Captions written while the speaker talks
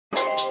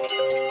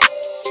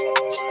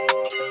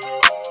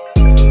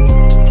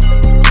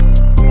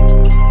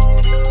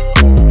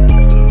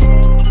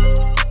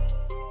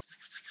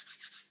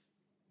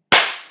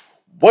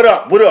What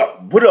up, what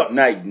up, what up,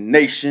 Night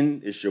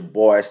Nation? It's your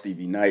boy,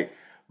 Stevie Knight,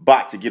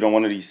 about to get on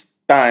one of these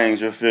things,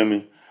 you feel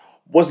me?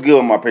 What's good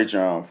with my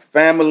Patreon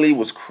family?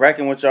 What's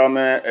cracking with y'all,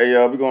 man? Hey,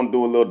 we're going to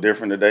do a little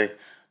different today.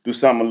 Do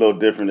something a little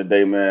different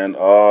today, man.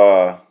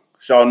 Y'all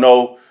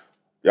know,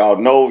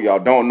 y'all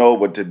don't know,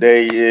 but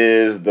today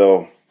is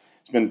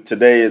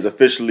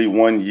officially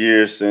 1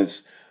 year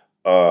since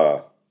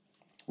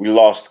we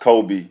lost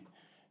Kobe.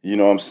 You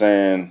know what I'm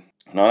saying?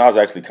 No, I was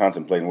actually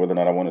contemplating whether or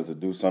not I wanted to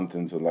do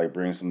something to like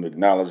bring some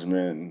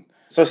acknowledgement.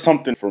 So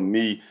something from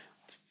me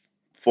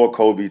for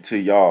Kobe to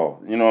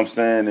y'all. You know what I'm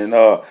saying? And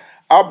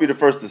I'll be the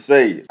first to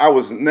say I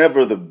was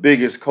never the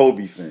biggest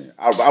Kobe fan.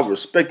 I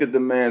respected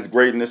the man's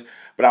greatness,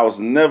 but I was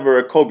never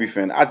a Kobe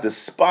fan. I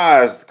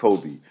despised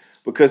Kobe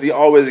because he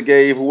always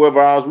gave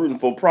whoever I was rooting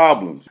for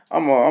problems.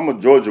 I'm a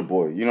Georgia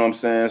boy, you know what I'm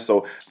saying?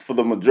 So for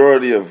the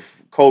majority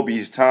of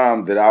Kobe's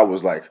time that I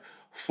was like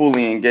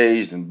fully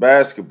engaged in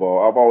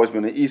basketball, I've always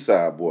been an East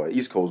Side boy,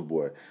 East Coast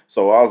boy.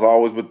 So I was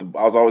always with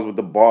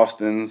the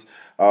Bostons.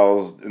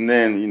 And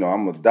then, you know,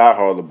 I'm a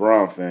diehard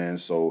LeBron fan.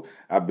 So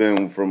I've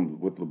been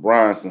with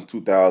LeBron since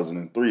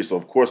 2003. So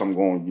of course I'm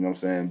going, you know what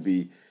I'm saying,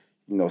 be,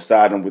 you know,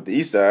 siding with the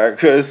East Side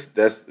because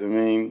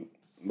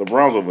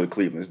LeBron's over to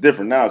Cleveland. It's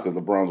different now because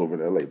LeBron's over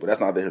to LA, but that's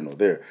neither here nor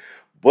there.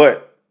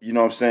 But, you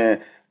know what I'm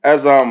saying,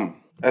 as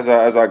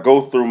I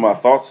go through my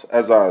thoughts,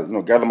 as I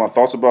gather my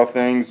thoughts about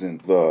things and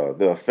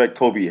the effect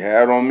Kobe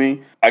had on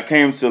me, I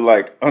came to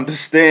like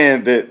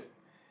understand that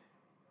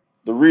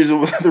the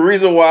reason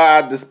why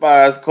I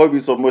despise Kobe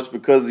so much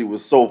because he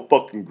was so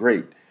fucking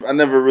great. I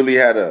never really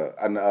had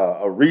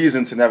a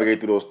reason to navigate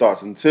through those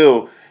thoughts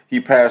until he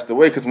passed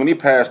away. Because when he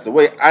passed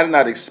away, I did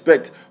not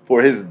expect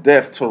for his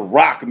death to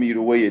rock me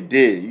the way it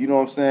did. You know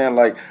what I'm saying?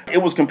 Like, it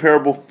was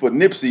comparable for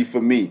Nipsey for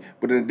me,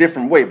 but in a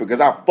different way because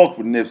I fucked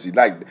with Nipsey.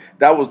 Like,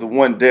 that was the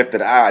one death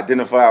that I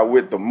identified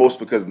with the most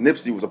because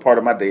Nipsey was a part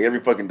of my day every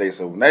fucking day.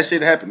 So when that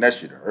shit happened, that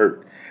shit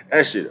hurt.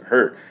 That shit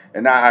hurt.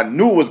 And I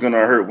knew it was going to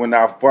hurt when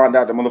I found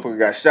out the motherfucker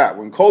got shot.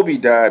 When Kobe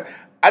died,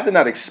 I did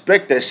not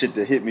expect that shit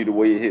to hit me the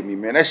way it hit me,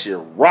 man. That shit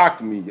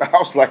rocked me. I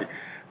was like,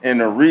 and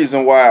the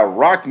reason why it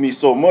rocked me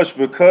so much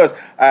because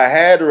I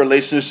had a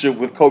relationship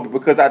with Kobe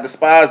because I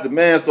despised the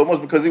man so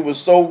much because he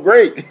was so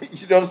great.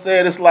 You know what I'm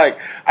saying? It's like,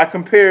 I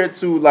compare it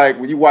to like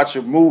when you watch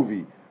a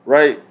movie,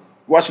 right?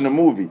 Watching a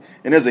movie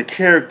and there's a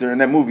character in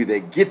that movie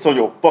that gets on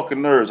your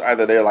fucking nerves.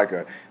 Either they're like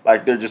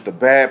they're just a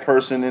bad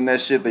person in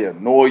that shit, they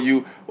annoy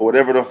you or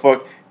whatever the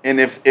fuck. And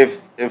if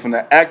an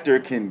actor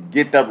can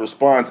get that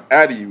response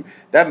out of you,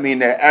 that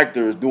means that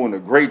actor is doing a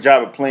great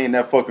job of playing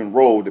that fucking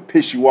role to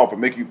piss you off and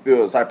make you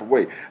feel a type of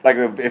way. Like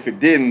if it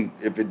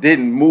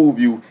didn't move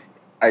you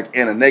like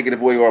in a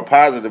negative way or a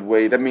positive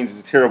way, that means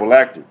it's a terrible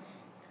actor.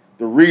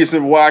 The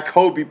reason why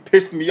Kobe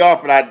pissed me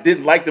off and I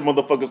didn't like the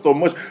motherfucker so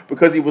much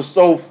because he was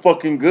so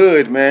fucking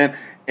good, man.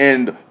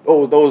 And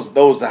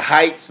those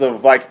heights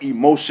of like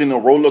emotion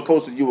and roller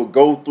coasters you would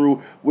go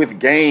through with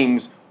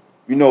games,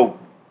 you know,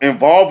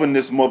 involving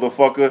this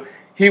motherfucker,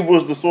 he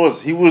was the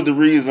source. He was the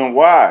reason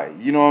why.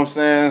 You know what I'm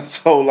saying?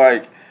 So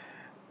like,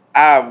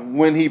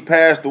 when he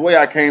passed away,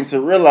 I came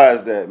to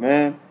realize that,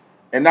 man.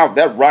 And now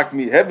that rocked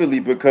me heavily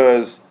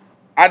because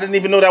I didn't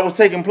even know that was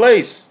taking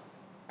place.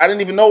 I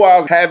didn't even know I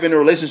was having a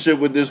relationship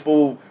with this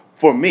fool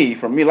for me.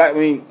 Like, I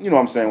mean, you know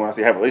what I'm saying when I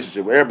say have a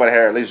relationship. Everybody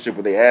had a relationship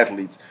with their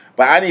athletes.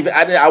 But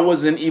I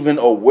wasn't even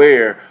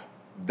aware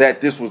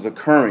that this was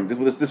occurring. This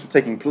was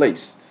taking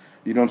place.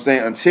 You know what I'm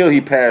saying? Until he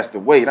passed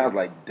away. And I was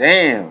like,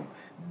 damn,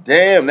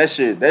 that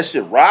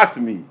shit rocked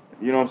me.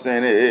 You know what I'm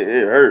saying?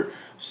 It hurt.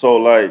 So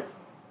like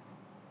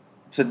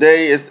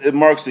today it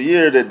marks a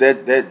year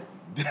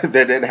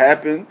that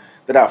happened.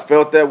 That I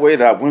felt that way,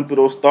 that I went through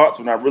those thoughts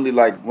when I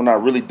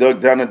really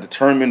dug down and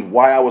determined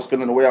why I was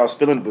feeling the way I was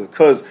feeling,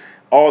 because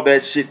all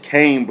that shit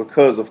came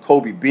because of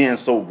Kobe being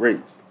so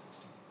great.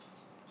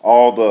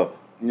 All the,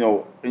 you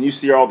know, and you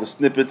see all the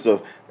snippets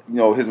of, you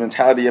know, his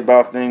mentality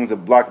about things, the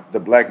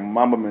black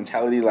mamba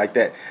mentality, like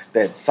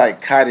that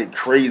psychotic,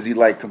 crazy,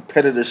 like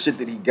competitor shit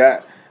that he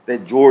got,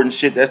 that Jordan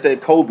shit, that's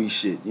that Kobe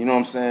shit, you know what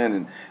I'm saying?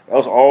 And that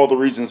was all the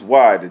reasons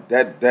why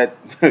that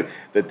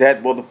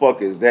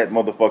motherfucker is that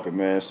motherfucker,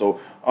 man. So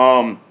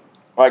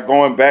like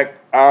going back,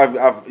 I've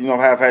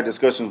had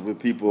discussions with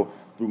people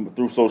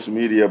through social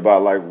media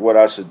about like what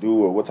I should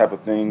do or what type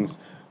of things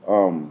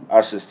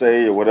I should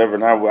say or whatever.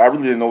 And I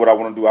really didn't know what I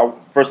want to do.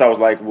 First I was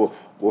like, we'll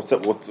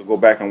go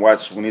back and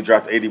watch when he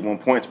dropped 81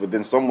 points. But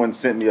then someone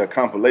sent me a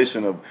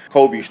compilation of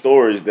Kobe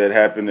stories that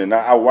happened, and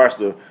I watched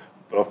a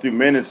few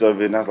minutes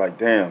of it, and I was like,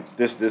 damn,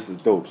 this is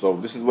dope. So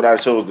this is what I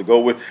chose to go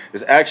with.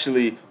 It's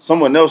actually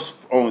someone else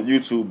on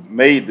YouTube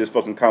made this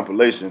fucking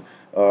compilation.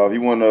 He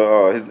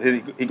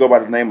go by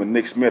the name of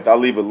Nick Smith. I'll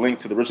leave a link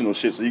to the original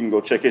shit so you can go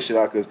check his shit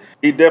out because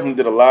he definitely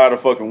did a lot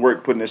of fucking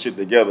work putting this shit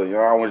together. You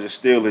know, I don't want to just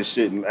steal his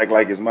shit and act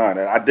like it's mine.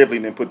 I definitely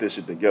didn't put this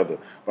shit together,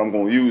 but I'm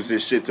gonna use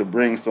this shit to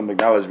bring some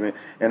acknowledgement.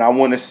 And I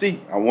want to see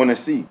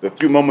the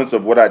few moments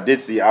of what I did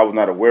see I was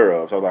not aware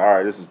of. So I was like, all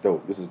right, this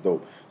is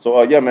dope.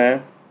 So yeah,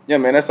 man.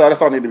 That's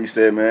all need to be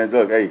said, man.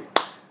 Look, hey,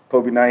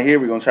 Kobe not here.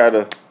 We're gonna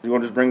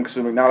just bring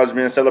some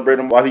acknowledgement and celebrate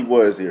him while he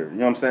was here. You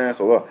know what I'm saying?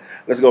 So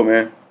let's go,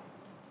 man.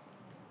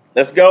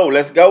 Let's go.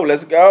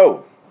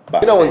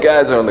 Bye. You know, when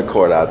guys are on the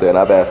court out there, and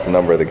I've asked a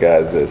number of the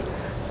guys this,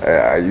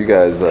 are you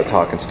guys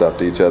talking stuff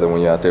to each other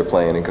when you're out there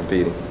playing and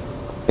competing?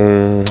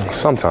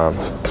 Sometimes.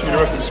 The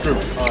rest of the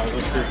scrimmage. All right,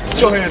 let's hear it.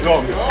 Put your hands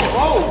off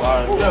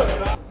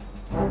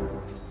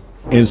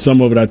me. And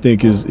some of it, I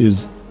think,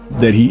 is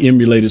that he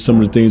emulated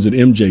some of the things that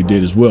MJ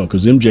did as well,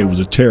 because MJ was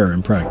a terror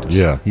in practice.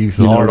 Yeah, he's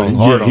hard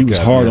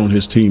on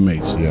his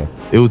teammates. Yeah.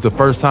 It was the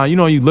first time, you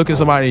know, you look at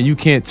somebody and you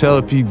can't tell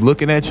if he's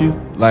looking at you.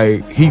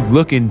 Like, he's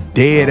looking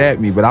dead at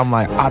me, but I'm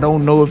like, I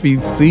don't know if he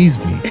sees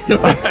me.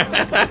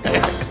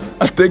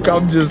 I think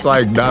I'm just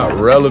like not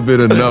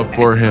relevant enough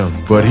for him,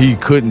 but he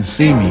couldn't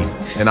see me,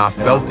 and I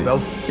felt it.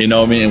 You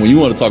know what I mean? And when you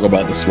want to talk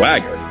about the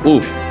swagger,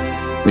 oof,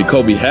 I mean,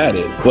 Kobe had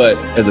it. But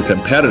as a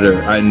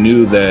competitor, I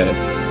knew that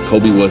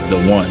Kobe was the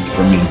one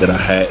for me that I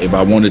had. If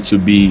I wanted to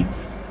be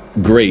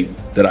great,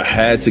 that I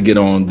had to get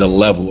on the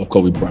level of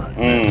Kobe Bryant.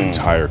 The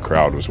entire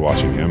crowd was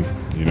watching him.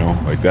 You know,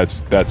 like that's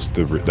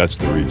the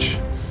reach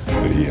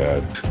that he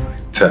had.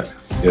 Tech,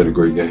 he had a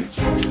great game.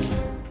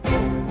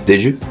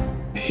 Did you?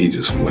 He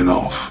just went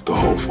off the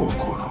whole fourth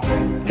quarter.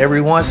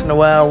 Every once in a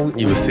while,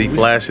 you would see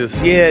flashes.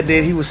 Yeah,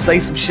 then he would say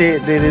some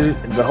shit. Then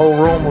the whole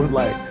room was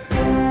like.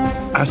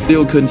 I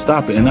still couldn't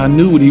stop it, and I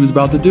knew what he was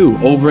about to do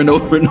over and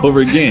over and over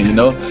again, you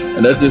know?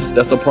 And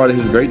that's a part of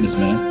his greatness,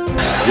 man.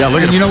 Yeah,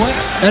 look at him. You know what?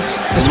 That's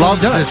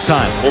loves this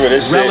time. Look at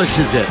this shit.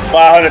 Relishes it.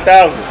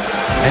 500,000.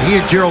 And he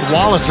and Gerald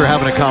Wallace are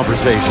having a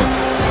conversation.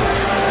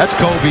 That's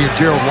Kobe and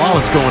Gerald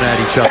Wallace going at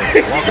each other.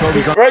 While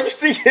Kobe's on. Bro, you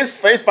see his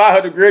face,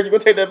 500 grand, you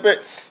gonna take that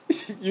bet?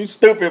 You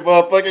stupid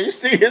motherfucker. You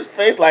see his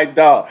face like,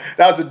 dog,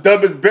 that was the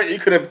dumbest bet you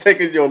could have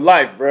taken in your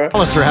life, bro.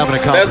 Wallace are having a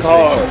conversation.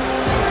 That's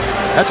hard.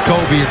 That's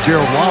Kobe and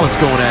Gerald Wallace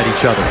going at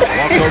each other.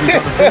 While Kobe's on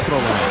the free throw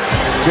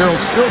line.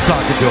 Gerald's still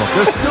talking to him.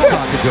 They're still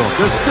talking to him.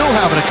 They're still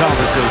having a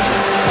conversation.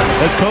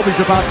 As Kobe's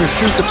about to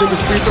shoot the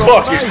biggest free throw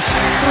of the night.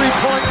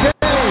 3-point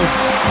game.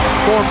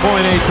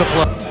 4.8 to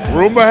play.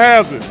 Rumor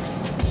has it,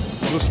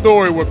 there's a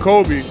story where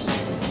Kobe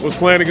was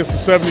playing against the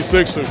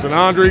 76ers, and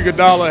Andre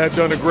Iguodala had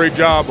done a great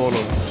job on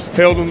him.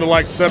 Held him to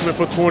like 7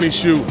 for 20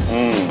 shoot.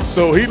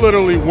 So he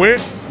literally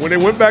went, when they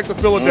went back to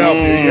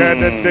Philadelphia, he had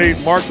that date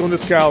marked on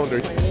his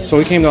calendar. So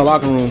he came to the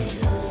locker room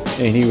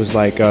and he was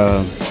like,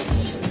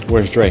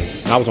 where's Dre?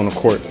 And I was on the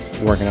court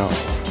working out,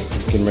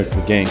 getting ready for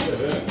the game.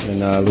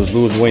 And it was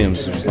Lewis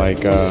Williams. It was like,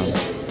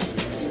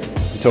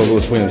 he told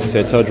Lewis Williams, he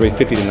said, tell Dre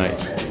 50 tonight.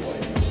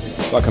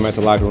 So I come out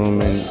to the locker room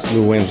and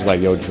Lewis Williams was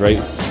like, yo, Dre,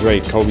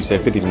 Kobe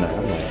said 50 tonight.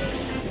 I'm like,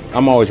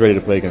 I'm always ready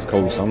to play against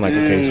Kobe, so I'm like,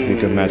 okay, it's a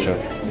good matchup.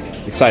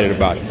 Excited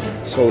about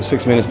it. So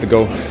 6 minutes to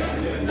go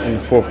in the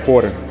fourth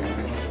quarter.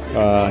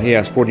 He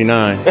has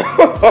 49.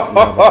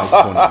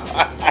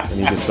 And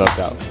he just sucked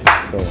out.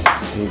 So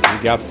he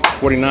got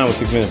 49 with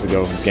 6 minutes to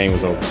go. The game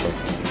was over. So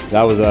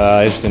that was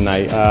an interesting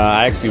night.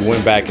 I actually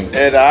went back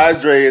and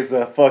Andre is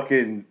a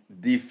fucking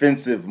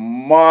defensive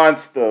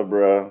monster,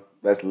 bro.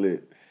 That's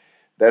lit.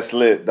 That's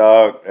lit,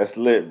 dog. That's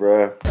lit,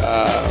 bro.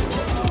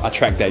 I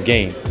tracked that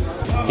game.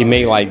 He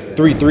made like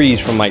 3 threes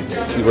from like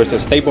where it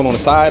says Staples on the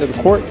side of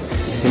the court.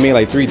 He made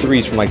like 3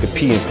 threes from like the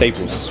P and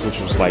Staples,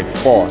 which was like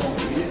far.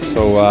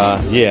 So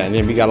yeah, and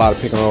then we got a lot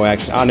of pick and roll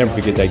action. I'll never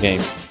forget that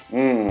game.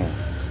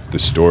 The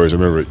stories, I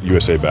remember at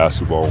USA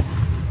Basketball,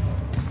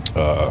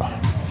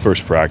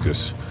 first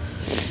practice,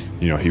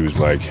 you know, he looked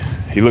like,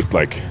 I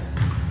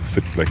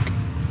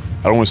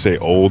don't want to say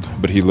old,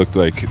 but he looked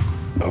like,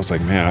 I was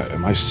like, man,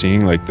 am I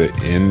seeing like the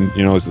end,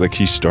 you know, it's like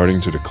he's starting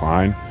to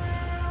decline.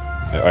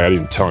 I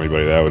didn't tell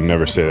anybody that, I would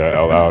never say that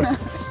out loud.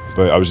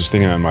 But I was just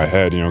thinking in my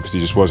head, you know, because he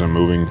just wasn't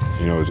moving,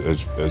 you know,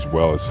 as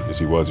well as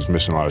he was. He's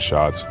missing a lot of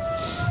shots.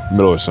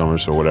 Middle of summer,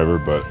 so whatever.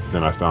 But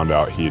then I found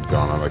out he had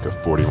gone on like a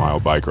 40-mile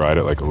bike ride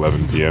at like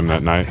 11 p.m.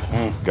 that night.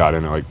 Got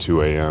in at like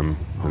 2 a.m.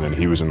 And then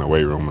he was in the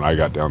weight room when I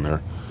got down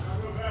there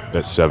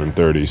at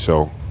 7:30.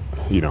 So,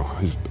 you know,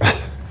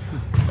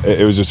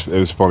 it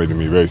was funny to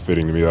me, very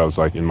fitting to me. That was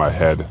like in my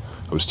head.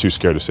 I was too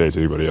scared to say it to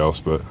anybody else,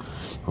 but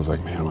I was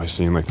like, man, am I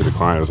seeing like the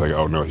decline? I was like,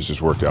 oh no, he's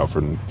just worked out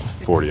for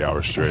 40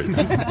 hours straight.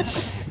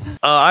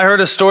 I heard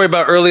a story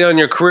about early on in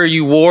your career,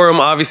 you wore them.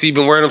 Obviously, you've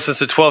been wearing them since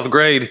the 12th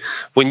grade.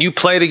 When you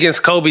played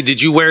against Kobe,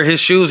 did you wear his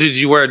shoes or did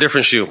you wear a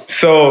different shoe?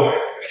 So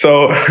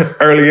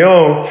early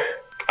on,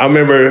 I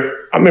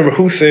remember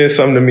who said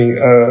something to me.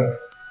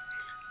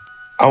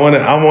 I'm gonna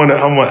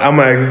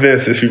ask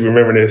Vince if you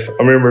remember this.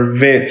 I remember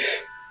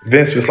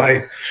Vince was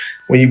like,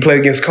 when you play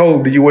against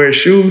Kobe, do you wear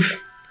shoes?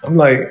 I'm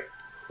like,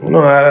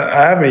 no,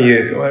 I haven't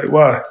yet. Like,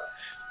 why?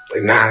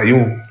 Like, nah,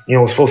 you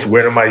ain't supposed to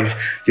wear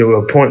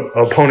your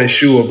opponent's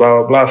shoe or blah,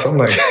 blah, blah. So I'm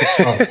like,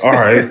 oh, all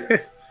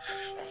right.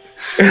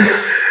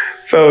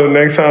 So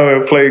next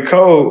time I played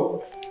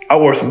Kobe, I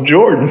wore some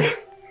Jordans.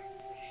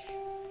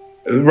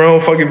 It's the wrong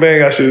fucking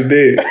thing I should have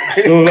did.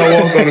 As soon as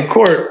I walked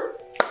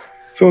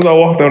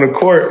on the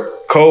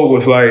court, Kobe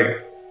was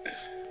like,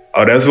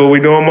 oh, that's what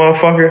we doing,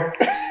 motherfucker?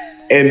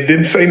 and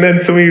didn't say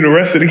nothing to me the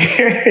rest of the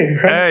game.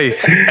 Right?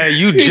 Hey,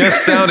 you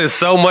just sounded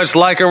so much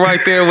like him right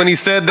there when he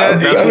said that.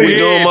 That's what we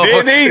doing,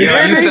 motherfucker.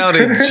 Yeah, you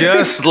sounded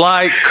just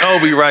like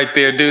Kobe right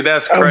there, dude.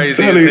 That's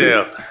crazy as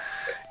hell.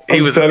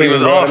 He was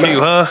off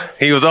you, huh?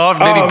 He was off.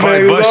 Then he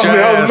probably bust your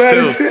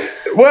ass too.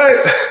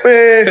 What,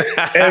 man?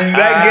 And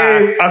that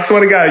game, I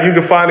swear to God, you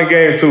can find the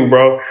game too,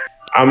 bro.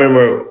 I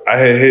remember I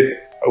had hit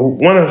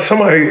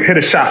somebody hit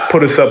a shot,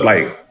 put us up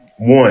like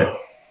 1.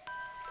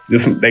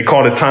 They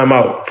called a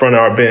timeout in front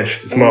of our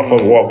bench. This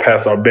motherfucker walked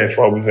past our bench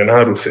while we was in the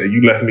huddle, said,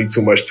 "You left me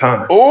too much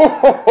time."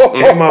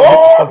 Came out,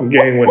 hit the fucking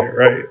game winner,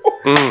 right?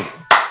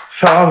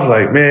 So I was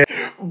like, man,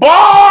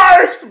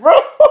 bars, bro.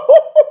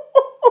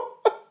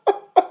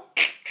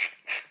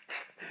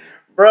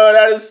 Bro,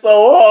 that is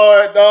so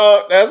hard,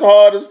 dog. That's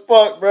hard as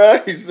fuck, bro.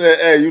 He said,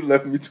 "Hey, you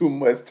left me too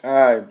much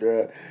time,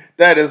 bro."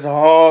 That is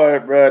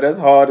hard, bro. That's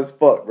hard as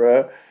fuck,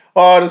 bro.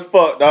 Hard as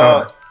fuck,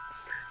 dog.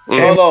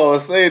 Hold on,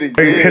 say it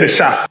again. Hit a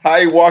shot. How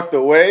he walked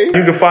away? You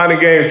can find the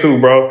game too,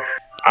 bro.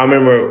 I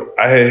remember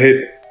I had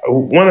hit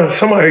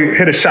somebody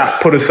hit a shot,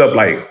 put us up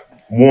like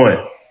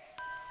 1.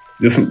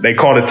 They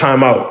called a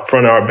timeout in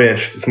front of our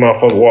bench. This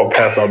motherfucker walked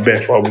past our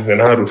bench while we was in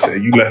the huddle,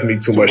 said, "You left me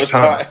too much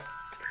time."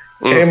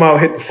 Came out,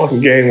 hit the fucking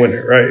game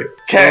winner, right?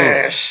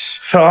 Cash.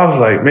 So I was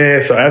like,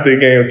 man. So after the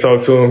game, I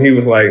talked to him. He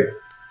was like,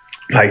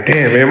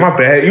 damn, man, my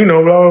bad. You know,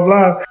 blah blah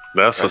blah.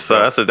 That's what's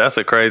up. That's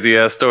a crazy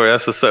ass story.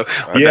 That's what's up.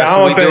 Yeah, that's I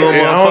don't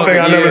think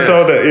I never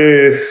told that.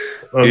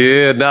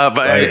 Yeah.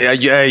 But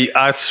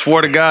I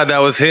swear to God, that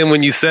was him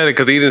when you said it,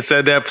 because he done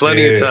said that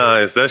plenty of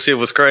times. That shit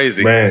was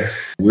crazy. Man,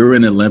 we were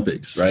in the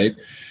Olympics, right?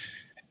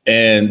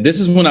 And this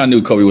is when I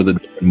knew Kobe was a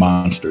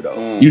monster,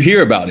 though. You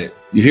hear about it,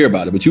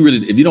 but you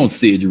really, if you don't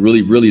see it, you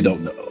really, really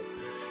don't know.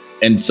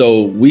 And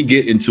so we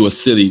get into a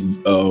city,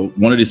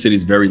 one of the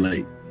cities, very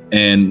late,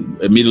 and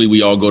immediately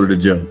we all go to the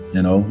gym.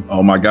 You know,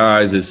 all my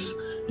guys is.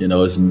 You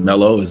know, it's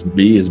Melo, it's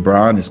me, it's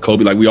Brian, it's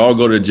Kobe. Like, we all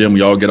go to the gym,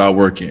 we all get our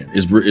work in.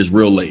 It's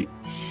real late.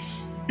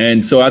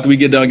 And so after we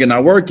get done getting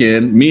our work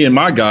in, me and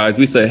my guys,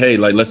 we say, hey,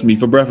 like, let's meet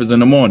for breakfast in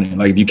the morning.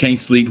 Like, if you can't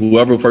sleep,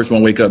 whoever first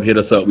one wake up, hit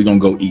us up, we're gonna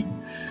go eat.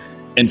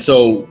 And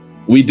so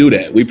we do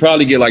that. We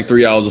probably get like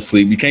 3 hours of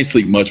sleep. You can't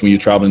sleep much when you're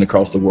traveling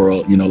across the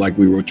world, you know, like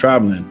we were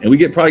traveling. And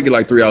we probably get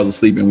like 3 hours of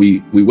sleep, and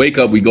we wake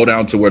up, we go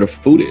down to where the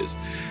food is.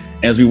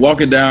 As we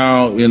walking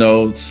down, you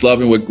know,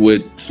 slubbing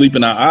with sleep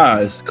in our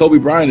eyes, Kobe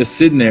Bryant is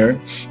sitting there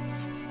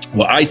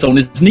with ice on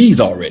his knees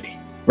already,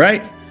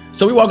 right?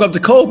 So we walk up to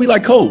Kobe,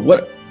 like,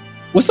 Kobe,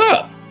 what's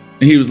up?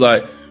 And he was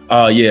like,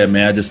 yeah,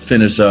 man, I just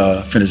finished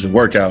the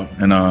workout,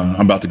 and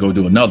I'm about to go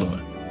do another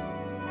one.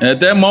 And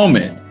at that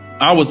moment,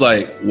 I was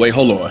like, wait,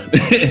 hold on.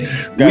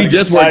 We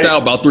just worked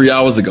out about 3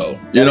 hours ago.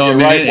 You know what I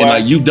mean? Right, and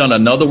like, you've done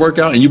another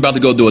workout and you about to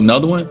go do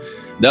another one.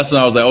 That's when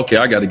I was like, okay,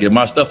 I got to get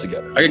my stuff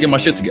together. I got to get my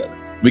shit together.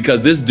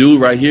 Because this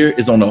dude right here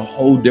is on a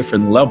whole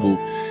different level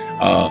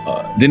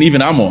than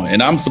even I'm on.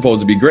 And I'm supposed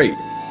to be great,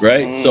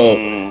 right? So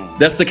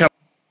that's the kind of...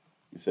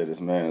 You said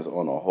this man is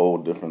on a whole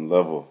different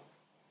level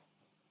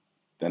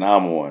than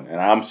I'm on.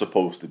 And I'm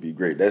supposed to be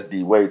great. That's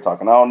D-Wade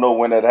talking. I don't know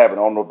when that happened.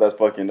 I don't know if that's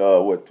fucking,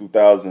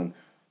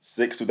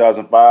 2006,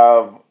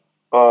 2005,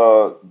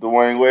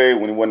 Dwayne Wade,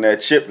 when he won that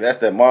chip. That's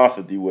that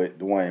monster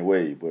Dwayne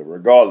Wade. But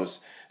regardless,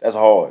 that's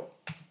hard.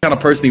 Kind of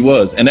person he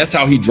was, and that's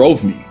how he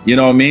drove me. You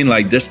know what I mean?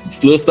 Like,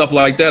 just little stuff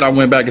like that. I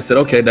went back and said,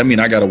 okay, that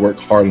means I got to work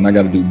hard and I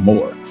got to do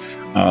more.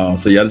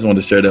 So yeah, I just wanted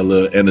to share that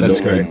little anecdote.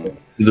 That's great.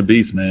 He's a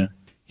beast, man.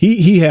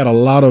 He had a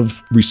lot of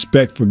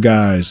respect for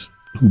guys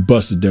who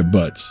busted their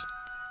butts,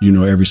 you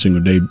know, every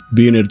single day,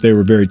 being if they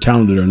were very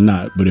talented or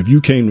not. But if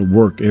you came to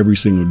work every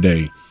single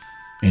day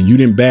and you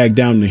didn't bag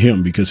down to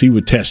him, because he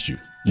would test you.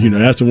 You know,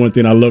 that's the one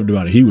thing I loved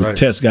about it. He would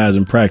test guys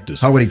in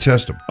practice. How would he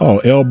test them? Oh,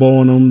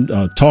 elbowing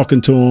them,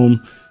 talking to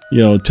them. You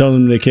know,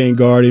 telling them they can't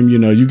guard him. You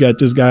know, you got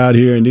this guy out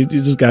here, and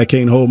this guy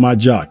can't hold my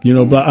jock. You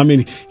know, but I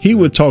mean, he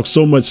would talk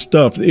so much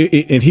stuff,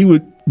 and he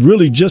would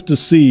really just to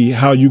see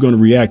how you're going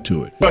to react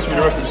to it. Touch me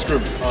the rest of the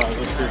scrimmage. All right,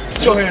 let's see.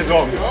 Put your hands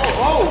on me.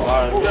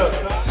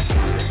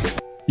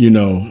 You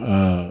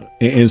know,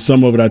 and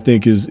some of it I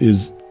think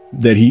is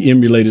that he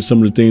emulated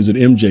some of the things that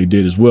MJ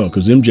did as well,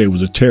 because MJ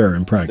was a terror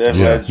in practice.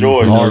 Yeah,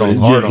 George.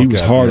 He was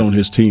hard on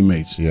his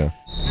teammates. Yeah.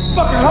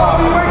 Fucking hard.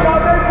 You ain't got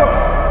that for.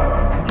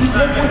 You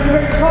make what you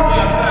make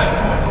hard.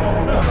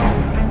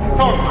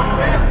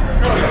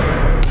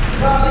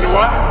 You know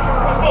what?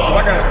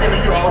 I got to spend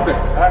you all day.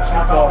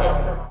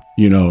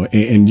 You know,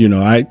 and you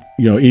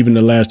know, even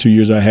the last 2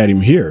 years I had him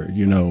here,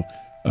 you know,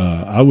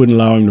 I wouldn't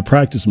allow him to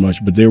practice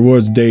much, but there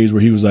was days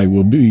where he was like,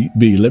 well, B,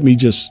 let me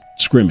just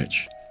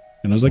scrimmage.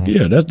 And I was like,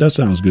 yeah, that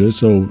sounds good.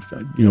 So,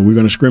 you know, we're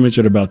going to scrimmage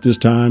at about this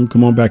time.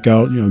 Come on back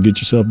out, you know, get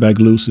yourself back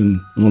loose, and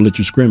I'm going to let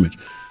you scrimmage.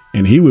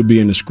 And he would be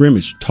in the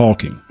scrimmage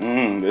talking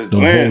the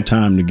whole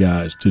time to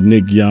guys, to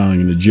Nick Young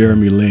and to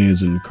Jeremy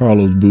Lins and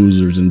Carlos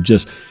Boozers,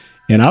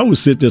 and I would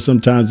sit there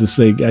sometimes and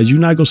say, guys, you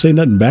not going to say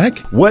nothing back?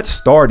 What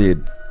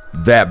started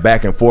that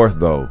back and forth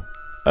though?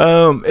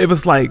 It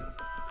was like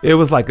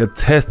a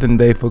testing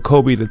day for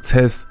Kobe to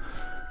test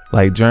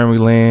like Jeremy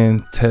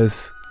Lin,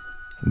 test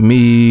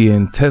me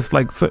and Tess,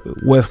 like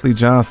Wesley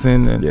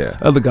Johnson and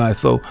other guys.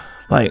 So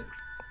like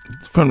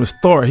from the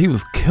start, he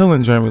was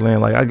killing Jeremy Lin.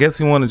 Like I guess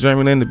he wanted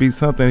Jeremy Lin to be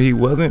something he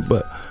wasn't,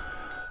 but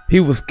he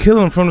was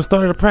killing from the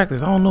start of the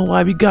practice. I don't know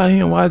why we got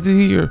him. Why is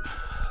he here?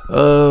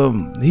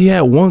 He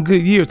had one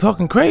good year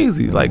talking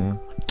crazy, like,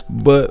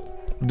 but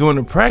during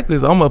the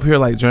practice, I'm up here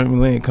like Jeremy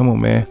Lin. Come on,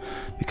 man,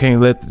 we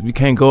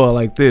can't go out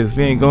like this.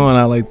 We ain't going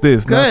out like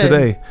this. Good. Not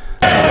today.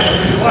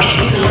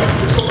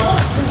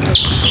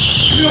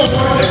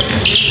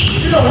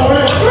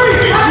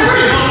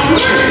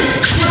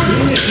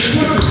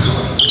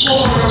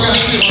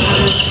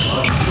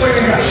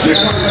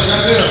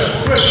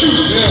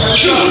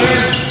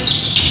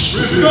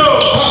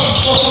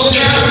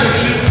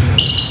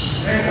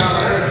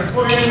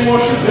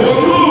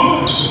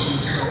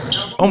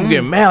 I'm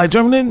getting mad like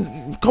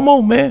Jeremy, come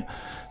on, man.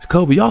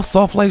 Kobe, y'all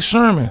soft like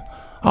Sherman.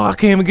 Oh, I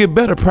can't even get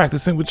better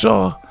practicing with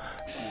y'all.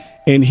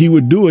 And he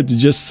would do it to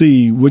just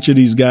see which of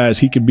these guys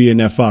he could be in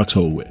that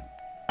foxhole with.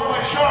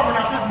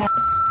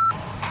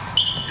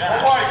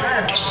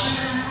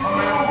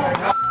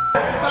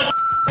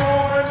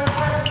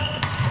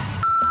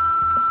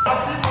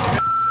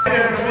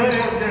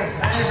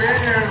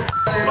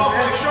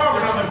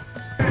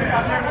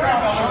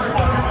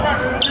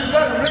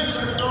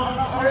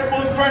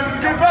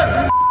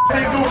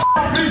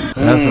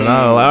 That's when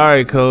I was like, all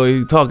right, Cole,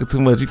 you talking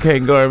too much. You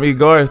can't guard me.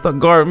 Guard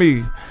me.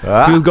 He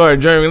was guarding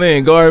Jeremy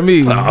Lin. Guard me.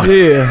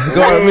 Yeah,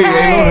 guard me.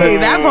 Hey,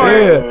 that part.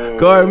 Yeah,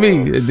 guard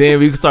me. And then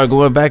we start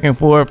going back and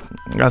forth.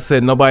 I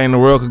said nobody in the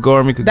world could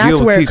guard me. Cause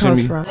Gil was teaching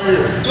me. From.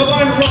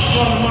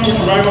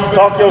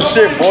 Talk your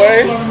shit,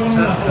 boy.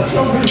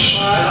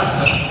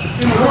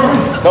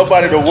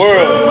 Nobody in the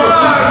world.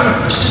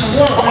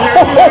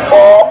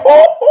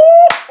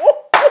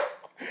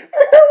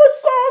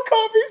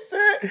 Kobe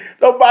said,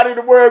 nobody in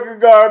the world can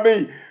guard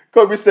me.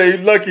 Kobe said,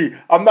 you lucky.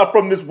 I'm not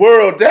from this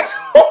world. That's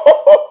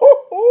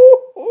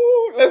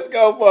let's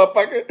go,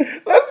 motherfucker.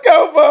 Let's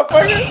go,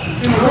 motherfucker.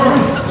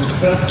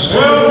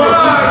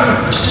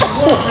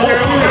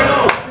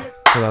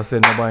 Cause I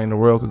said nobody in the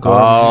world could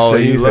guard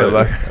me. You said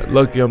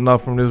lucky I'm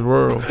not from this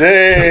world.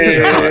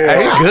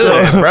 Damn. He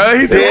good, bro.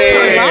 He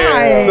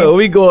Damn. So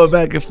we going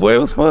back and forth. It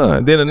was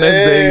fun. Then the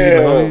next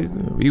day,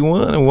 we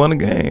won and won a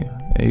game.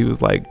 And he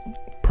was like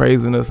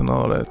praising us and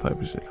all that type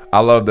of shit. I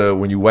love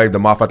when you waved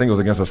them off. I think it was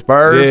against the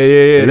Spurs.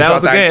 Yeah. That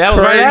was the game. That was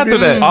right after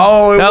that.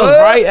 Oh, that was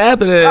right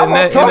after that.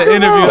 In the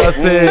interview, I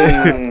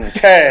said,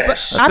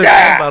 cash. I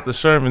said about the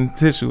Sherman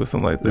tissue or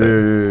something like that.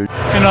 You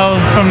know,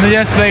 from the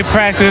yesterday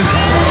practice,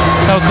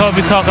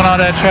 Kobe talking all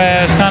that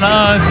trash kind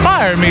of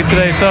inspired me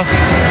today. So,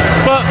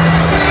 but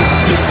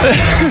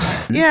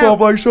yeah,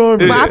 soft like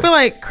Sherman. But I feel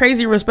like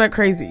crazy respect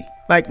crazy.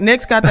 Like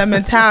Nick's got that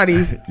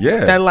mentality.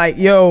 That like,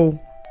 yo,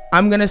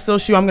 I'm gonna still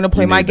shoot. I'm gonna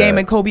play my game,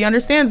 and Kobe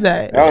understands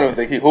that. I don't even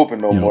think he's hooping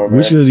no more, man.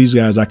 Which of these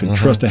guys I can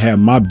trust to have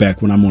my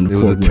back when I'm on the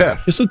court? It was a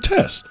test. It's a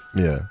test.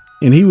 Yeah.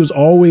 And he was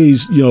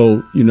always,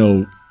 you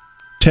know,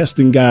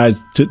 testing guys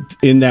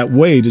in that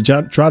way to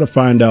try to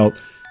find out,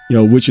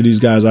 which of these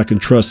guys I can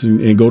trust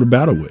and go to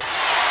battle with.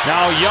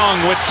 Now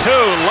Young with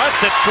two,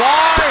 lets it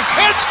fly.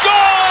 It's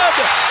good.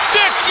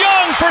 Nick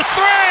Young for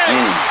three.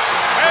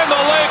 And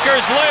the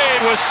Lakers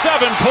lead with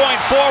 7.4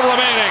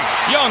 remaining.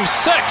 Young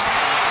sixth.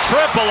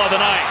 Triple of the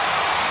night.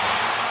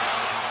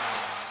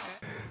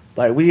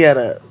 Like we had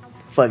a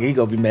he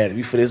gonna be mad at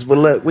me for this, but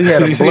look, we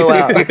had a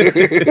blowout.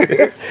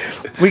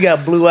 We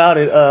got blew out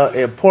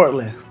in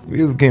Portland.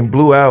 We was getting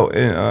blew out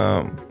in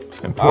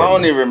Portland. I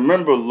don't even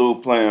remember Lou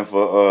playing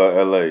for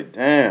LA.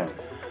 Damn.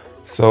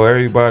 So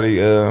everybody,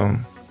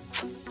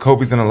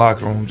 Kobe's in the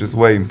locker room just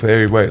waiting for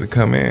everybody to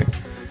come in,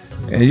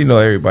 and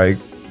everybody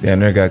down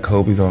there got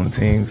Kobe's on the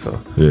team. So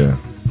yeah,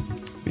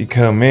 we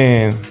come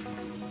in.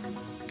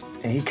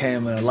 And he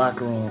came in the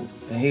locker room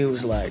and he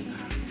was like,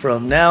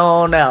 from now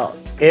on out,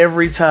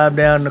 every time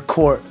down the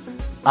court,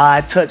 I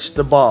touch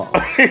the ball.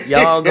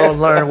 Y'all gonna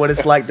learn what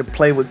it's like to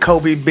play with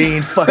Kobe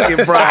Bean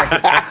fucking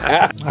Bryant.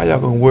 How y'all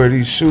gonna wear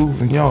these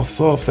shoes and y'all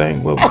soft?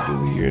 Ain't what we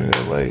do here in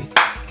LA.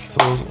 So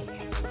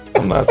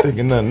I'm not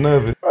thinking nothing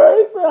of it.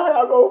 He said, how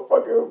y'all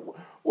gonna fucking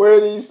wear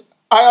these?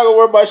 How y'all gonna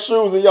wear my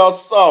shoes and y'all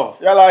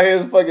soft? Y'all out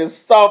here fucking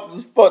soft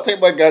as fuck.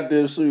 Take my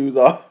goddamn shoes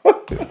off.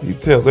 He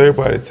tells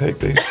everybody to take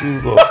their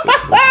shoes off.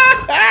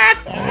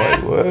 I'm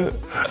like, what?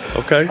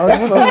 Okay. Oh,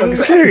 this motherfucking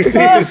serious.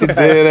 This is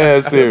dead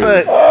ass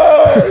serious.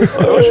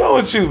 What's wrong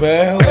with you,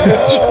 man?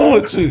 What's wrong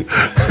with you?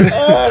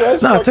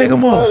 Nah, take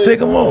them off. Take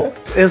them off.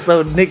 And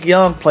so Nick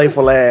Young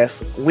playful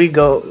ass. We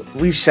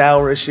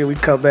shower and shit. We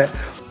come back.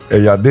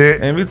 Hey, y'all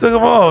did? And we took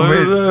them off.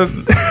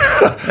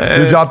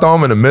 Did y'all throw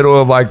them in the middle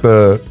of like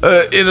the...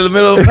 in the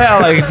middle of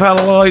foul. Like,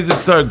 foul, he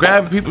just started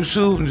grabbing people's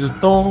shoes and just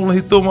throwing them.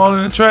 He threw them all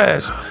in the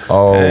trash.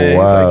 Oh, and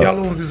wow. He's like,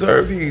 y'all don't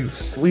deserve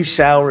these. We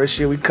shower and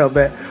shit. We come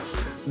back.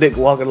 Nick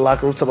walk in the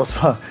locker room talking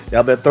about,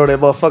 y'all better throw that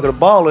motherfucker the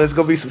ball or it's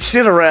going to be some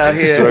shit around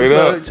here.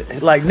 So,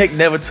 like, Nick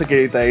never took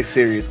anything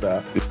serious, though.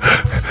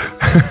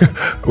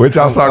 Which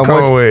y'all start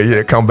coming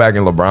with, come back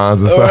in LeBrons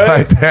and stuff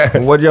like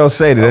that. What y'all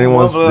say? Did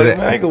anyone?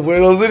 I ain't gonna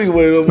wear those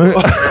anyway.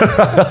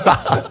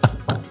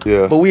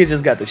 Yeah. But we had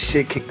just got the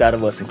shit kicked out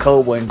of us, and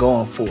Kobe wasn't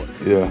going for it.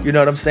 Yeah. You know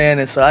what I'm saying?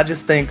 And so I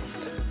just think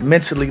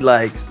mentally,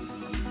 like,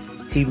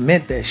 he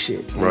meant that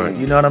shit. Right.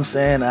 You know what I'm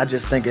saying? I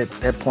just think at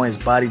that point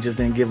his body just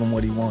didn't give him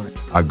what he wanted.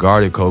 I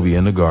guarded Kobe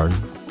in the Garden,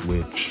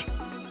 which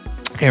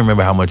I can't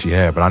remember how much he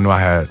had, but I knew I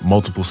had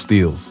multiple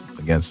steals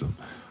against him.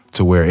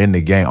 To where in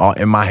the game,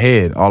 in my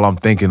head, all I'm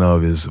thinking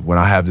of is when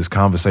I have this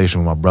conversation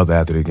with my brother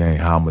after the game,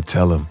 how I'm gonna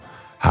tell him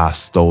how I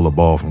stole a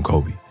ball from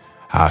Kobe,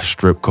 how I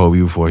stripped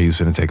Kobe before he was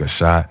finna take a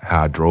shot,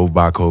 how I drove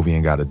by Kobe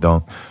and got a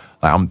dunk.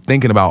 Like, I'm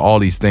thinking about all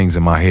these things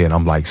in my head.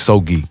 I'm like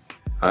so geeked.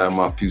 I had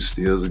my few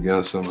steals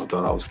against him. I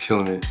thought I was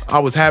killing it. I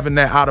was having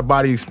that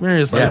out-of-body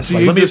experience. Like, Yes,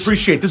 like, let me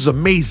appreciate, this is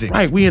amazing.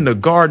 Right, we in the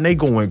Garden, they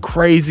going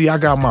crazy. I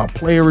got my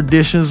player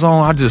editions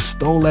on. I just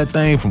stole that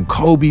thing from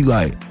Kobe,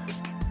 like,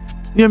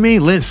 you know what I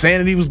mean? Lynn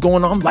Sanity was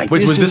going on. I'm like,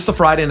 Wait, was this the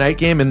Friday night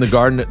game in the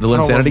Garden, the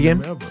Lynn Sanity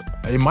game?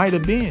 It might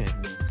have been.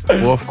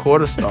 Fourth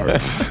quarter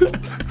starts.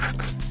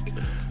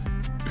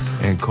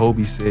 And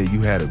Kobe said,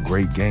 you had a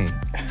great game.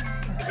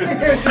 You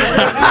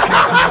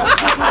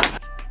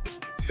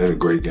had a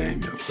great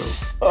game, yo, bro.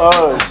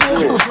 Oh, shit.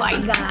 Oh,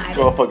 my God. This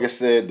motherfucker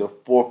said the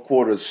fourth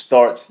quarter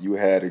starts, you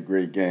had a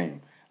great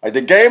game. Like,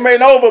 the game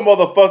ain't over,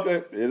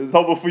 motherfucker. It is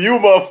over for you,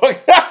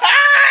 motherfucker.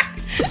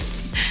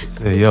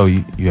 Hey, yo,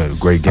 you had a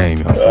great game,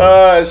 yo.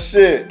 Ah,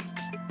 shit.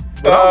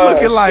 But I'm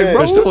looking like, bro.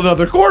 There's still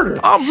another quarter.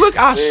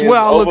 I swear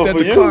I looked at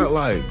the clock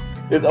like.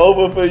 It's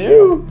over for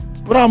you.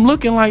 But I'm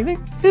looking like,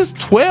 nigga, it's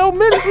 12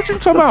 minutes. What you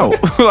talking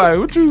about?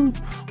 Like,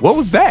 what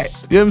was that?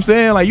 You know what I'm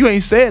saying? Like, you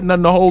ain't said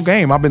nothing the whole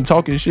game. I've been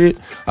talking shit.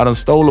 I done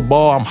stole the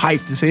ball. I'm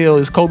hyped as hell.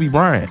 It's Kobe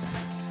Bryant.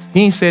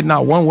 He ain't said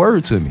not one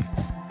word to me.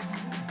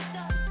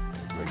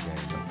 Great game,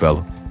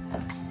 fella.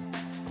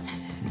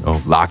 You know,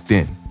 locked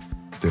in.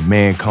 The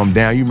man come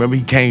down. You remember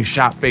he came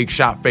shot fake,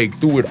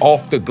 threw it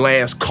off the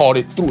glass, caught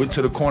it, threw it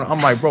to the corner.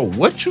 I'm like, bro,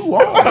 what you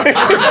on?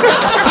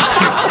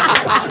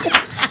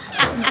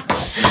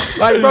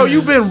 Like, bro,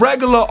 you been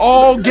regular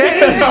all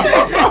game.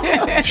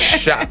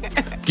 Shot,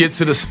 get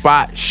to the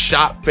spot,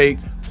 shot fake,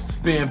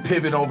 spin,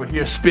 pivot over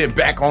here, spin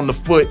back on the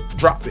foot,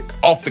 drop it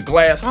off the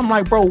glass. I'm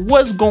like, bro,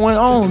 what's going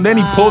on? Then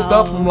he pulled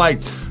up from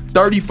like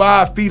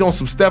 35 feet on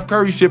some Steph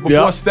Curry shit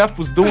before Steph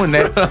was doing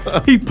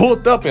that. He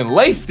pulled up and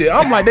laced it.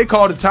 I'm like, they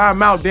called a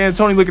timeout. Dan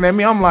Tony looking at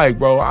me. I'm like,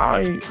 bro,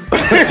 I'm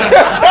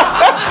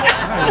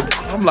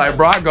like,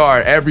 bro, I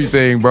guard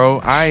everything, bro.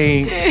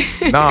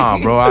 Nah,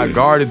 bro, I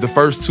guarded the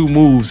first two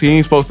moves. He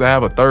ain't supposed to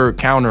have a third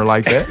counter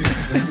like that.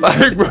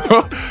 Like,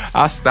 bro,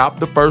 I stopped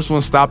the first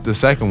one, stopped the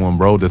second one,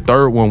 bro. The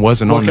third one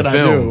wasn't on the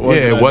film.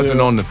 Yeah, it wasn't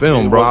on the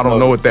film, bro. I don't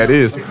know what that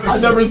is.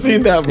 I've never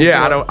seen that before.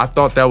 Yeah, I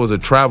thought that was a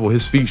travel.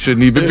 His feet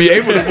shouldn't even be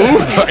able to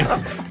move.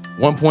 Like,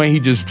 one point, he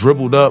just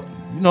dribbled up,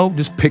 you know,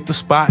 just picked a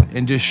spot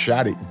and just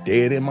shot it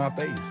dead in my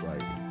face.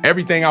 Like,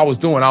 everything I was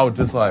doing, I was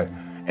just like,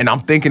 and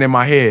I'm thinking in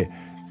my head,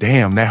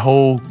 damn, that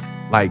whole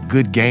like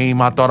good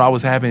game I thought I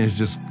was having is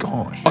just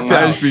gone. I'm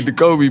trying to speak to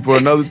Kobe for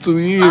another 2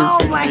 years.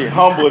 Oh my He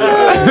humbled his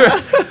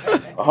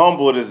ass.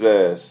 Humbled his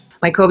ass.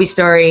 My Kobe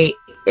story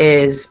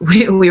is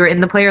we were in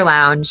the player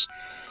lounge.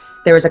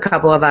 There was a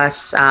couple of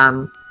us,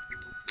 and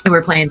we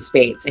were playing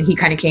spades. And he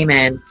kind of came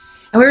in,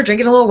 and we were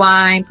drinking a little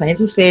wine, playing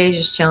some spades,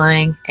 just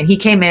chilling. And he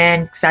came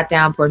in, sat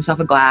down, poured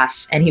himself a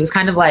glass, and he was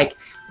kind of like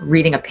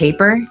reading a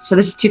paper. So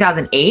this is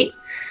 2008.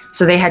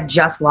 So they had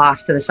just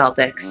lost to the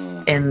Celtics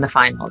in the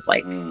finals,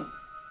 like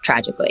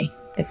tragically,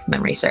 if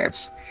memory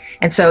serves.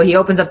 And so he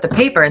opens up the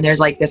paper and there's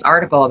like this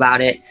article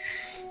about it.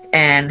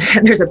 And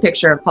there's a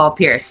picture of Paul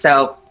Pierce.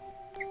 So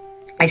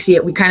I see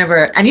it, we kind of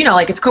are, and you know,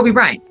 like it's Kobe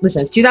Bryant.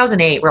 Listen, it's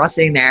 2008, we're all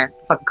sitting there,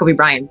 fucking Kobe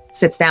Bryant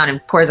sits down and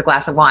pours a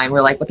glass of wine.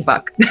 We're like, what the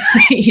fuck,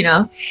 you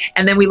know?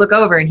 And then we look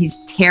over and he's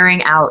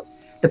tearing out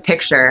the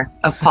picture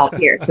of Paul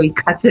Pierce. So he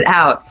cuts it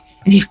out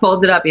and he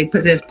folds it up, he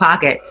puts it in his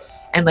pocket.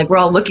 And like, we're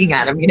all looking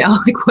at him, you know,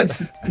 like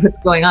what's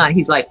going on?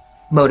 He's like,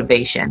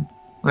 motivation.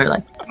 We're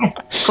like, oh,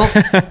 cool.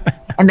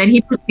 And then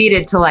he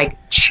proceeded to like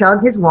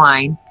chug his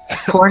wine,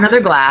 pour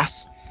another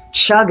glass,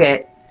 chug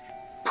it,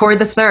 pour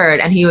the third.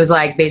 And he was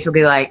like,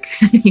 basically like,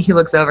 he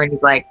looks over and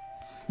he's like,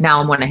 now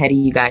I'm one ahead of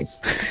you guys.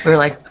 We're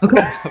like,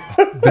 okay.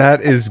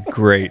 That is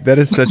great. That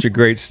is such a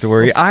great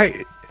story.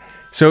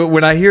 So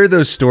when I hear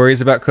those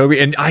stories about Kobe,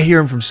 and I hear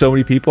them from so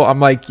many people,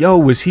 I'm like, yo,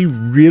 was he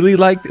really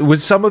like,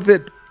 was some of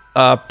it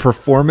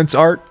performance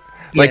art?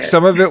 Like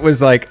some of it was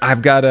like,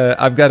 I've got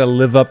to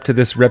live up to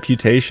this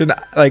reputation.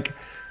 Like,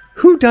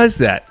 who does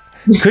that?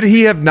 Could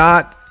he have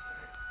not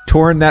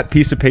torn that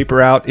piece of paper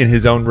out in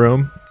his own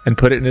room and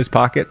put it in his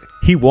pocket?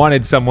 He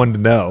wanted someone to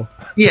know.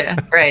 Yeah,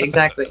 right,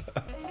 exactly.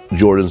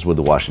 Jordan's with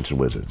the Washington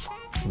Wizards,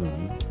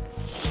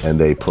 and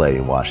they play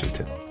in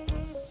Washington.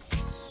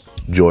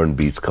 Jordan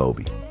beats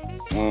Kobe.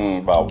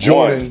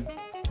 Jordan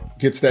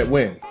gets that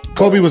win.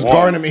 Kobe was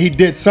guarding him, and he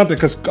did something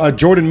because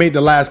Jordan made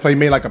the last play,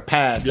 made like a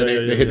pass, and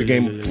they hit the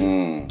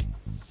game.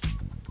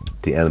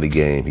 At the end of the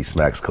game, he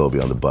smacks Kobe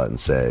on the butt and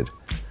said,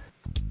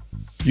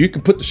 "You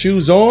can put the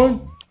shoes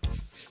on,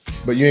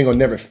 but you ain't gonna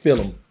never feel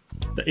them."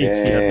 The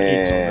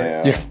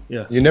 8 right?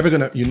 Yeah. You're never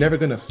gonna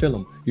feel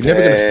them. You're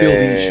never gonna feel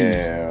these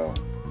shoes.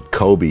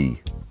 Kobe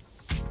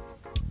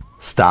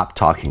stop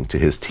talking to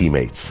his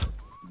teammates.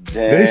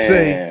 Damn. They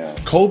say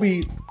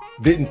Kobe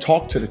didn't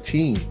talk to the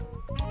team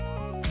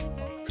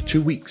for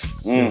 2 weeks.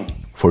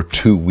 For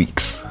 2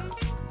 weeks.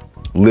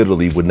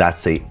 Literally would not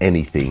say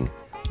anything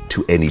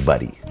to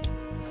anybody.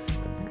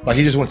 Like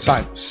he just went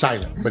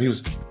silent. But he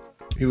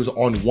was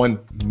on 1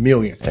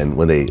 million. And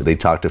when they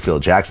talked to Phil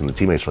Jackson, the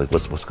teammates were like,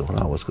 what's going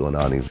on? What's going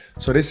on?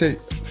 So they said,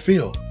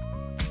 Phil,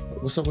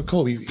 what's up with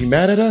Kobe? He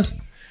mad at us?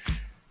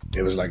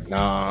 It was like,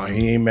 nah,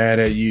 he ain't mad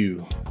at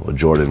you. Well,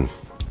 Jordan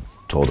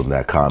told him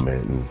that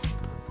comment and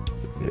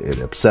it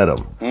upset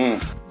him.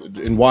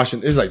 In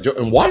Washington, it's like,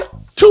 in what?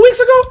 2 weeks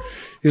ago?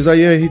 He's like,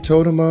 yeah, he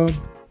told him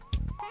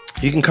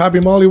he can copy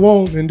him all he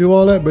wants and do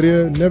all that, but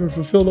he'll never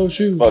fulfill those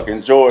shoes.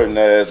 Fucking Jordan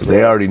ass. So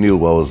they already knew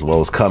what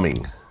was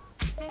coming.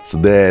 So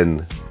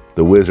then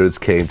the Wizards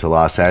came to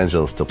Los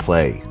Angeles to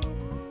play.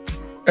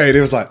 Hey,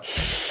 they was like,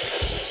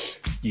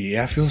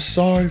 yeah, I feel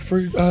sorry for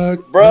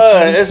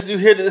bruh.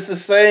 It's the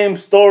same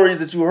stories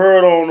that you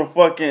heard on the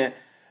fucking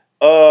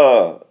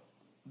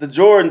the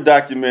Jordan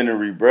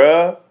documentary,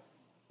 bruh.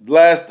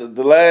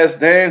 The Last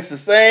Dance, the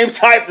same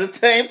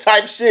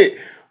type shit.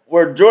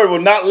 Where Jordan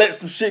will not let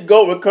some shit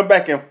go and come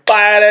back and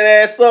fire that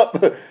ass up.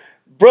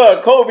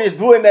 Bruh, Kobe is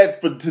doing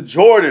that to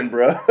Jordan,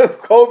 bruh.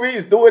 Kobe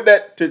is doing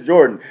that to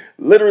Jordan.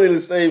 Literally the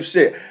same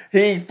shit.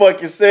 He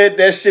fucking said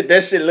that shit.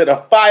 That shit lit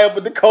a fire up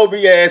with the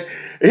Kobe ass.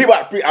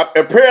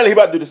 Apparently he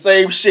about to do the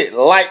same shit.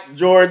 Like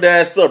Jordan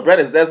ass up,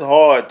 bruh. That's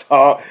hard,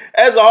 dog.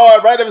 That's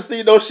hard, bruh. I never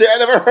seen no shit. I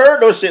never heard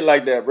no shit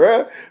like that,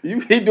 bruh.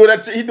 He doing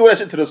that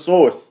shit to the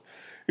source.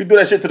 You do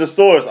that shit to the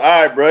source. All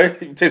right, bro.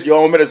 You taste your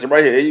own medicine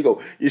right here. Here you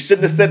go. You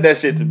shouldn't have said that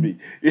shit to me.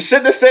 You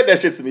shouldn't have said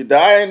that shit to me,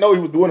 dog. I didn't know he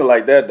was doing it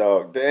like that,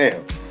 dog.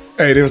 Damn.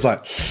 Hey, they was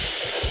like,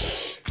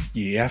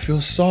 yeah, I feel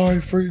sorry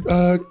for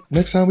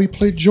next time we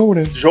play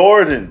Jordan.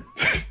 Jordan.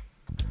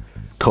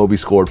 Kobe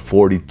scored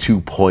 42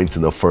 points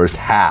in the first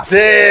half.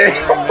 Damn.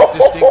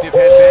 Distinctive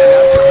headband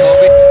out to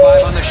Kobe.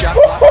 5 on the shot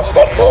clock.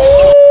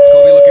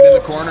 Kobe looking in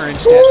the corner.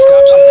 Instead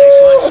stops the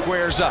baseline,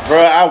 squares up.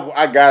 Bro,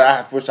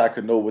 I wish I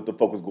could know what the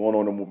fuck was going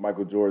on in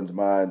Michael Jordan's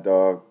mind,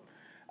 dog.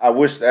 I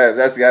wish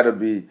that's got to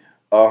be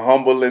a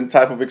humbling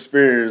type of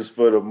experience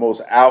for the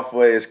most alpha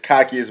as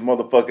cockiest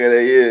motherfucker there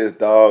is,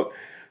 dog.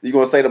 You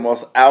gonna say the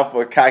most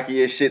alpha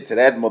cockiest shit to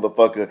that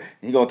motherfucker, and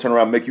he gonna turn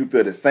around and make you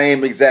feel the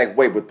same exact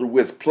way, but through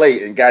his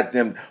play, and got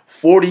them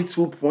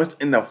 42 points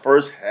in the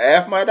first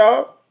half, my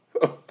dog.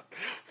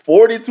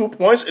 42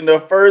 points in the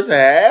first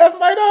half,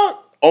 my dog.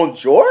 On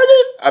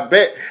Jordan? I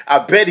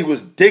bet he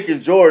was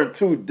dicking Jordan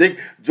too.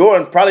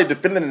 Jordan probably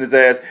defending his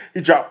ass.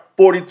 He dropped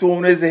 42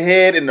 on his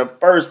head in the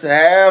first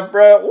half,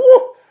 bro.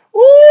 Woo,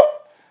 woo.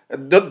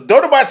 Don't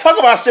nobody talk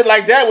about shit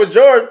like that with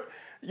Jordan.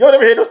 You don't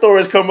ever hear those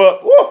stories come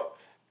up. Woo.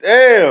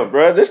 Damn,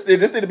 bro. This need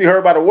to be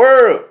heard by the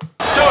world.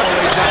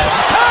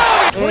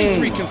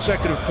 23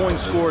 consecutive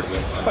points scored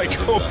by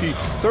Kobe.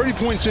 30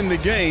 points in the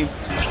game.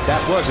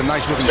 That was a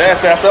nice looking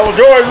shot. That's on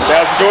Jordan.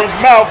 That's Jordan's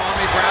mouth.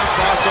 Brown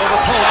crossover,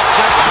 pull up,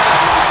 jump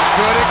shot.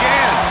 Good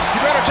again. You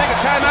better take a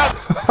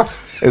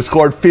timeout. And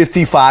scored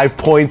 55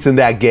 points in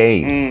that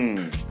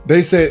game.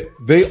 They said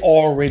they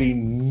already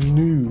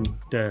knew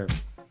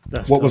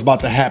what was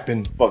about to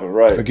happen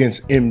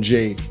against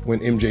MJ when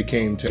MJ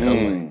came to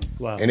LA.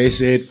 Wow. And they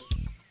said,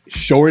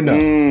 sure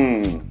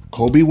enough,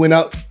 Kobe went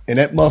out and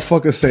that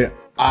motherfucker said,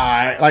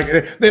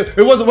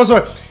 it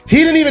wasn't. He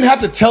didn't even have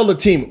to tell the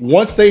team.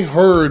 Once they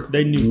heard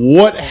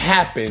what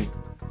happened,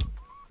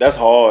 that's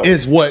hard.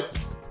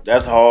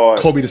 That's hard.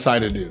 Kobe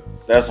decided to do.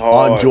 That's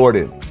hard. On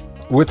Jordan.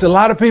 Which a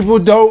lot of people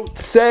don't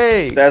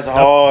say. That's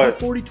hard.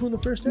 42 in the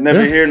first half?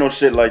 Never hear no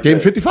shit like Game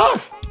that.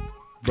 55.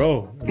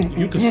 Bro,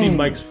 you can see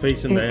Mike's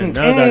face in the end.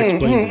 Now that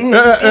explains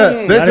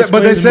it.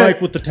 But they said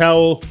Mike with the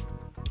towel.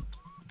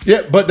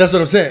 Yeah, but that's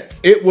what I'm saying.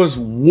 It was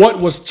what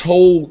was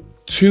told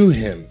to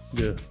him.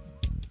 Yeah.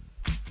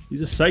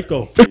 He's a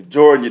psycho.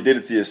 Jordan, you did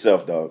it to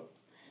yourself, dog.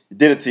 You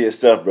did it to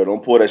yourself, bro.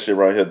 Don't pull that shit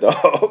right here,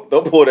 dog.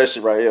 Don't pull that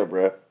shit right here,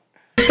 bro.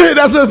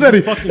 That's what I said.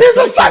 He's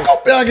a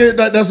psycho.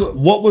 That's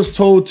what was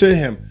told to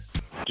him.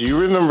 Do you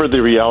remember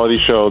the reality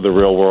show, The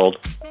Real World?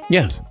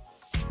 Yes.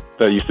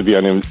 That used to be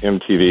on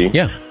MTV?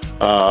 Yeah.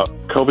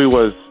 Kobe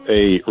was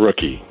a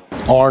rookie.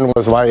 Arn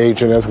was my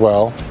agent as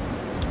well.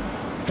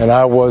 And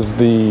I was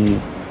the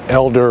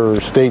elder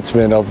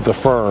statesman of the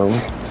firm.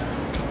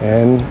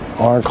 And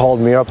Arn called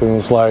me up and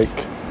was like,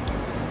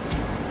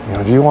 you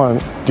know, do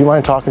you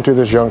mind talking to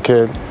this young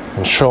kid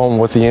and show him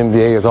what the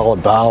NBA is all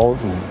about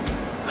and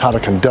how to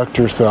conduct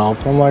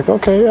yourself? I'm like,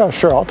 okay, yeah,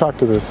 sure, I'll talk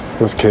to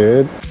this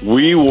kid.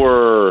 We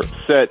were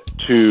set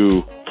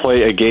to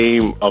play a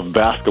game of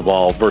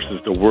basketball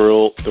versus the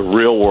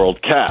real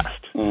world cast.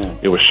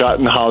 It was shot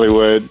in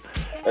Hollywood.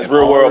 That's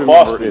Real World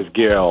Boston. Is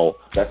Gail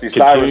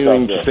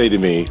continuing to say to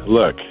me,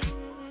 look,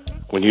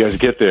 when you guys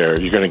get there,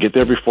 you're going to get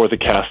there before the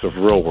cast of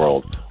Real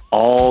World.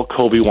 All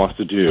Kobe wants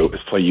to do is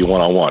play you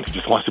one-on-one. He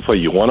just wants to play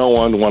you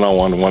one-on-one,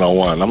 one-on-one,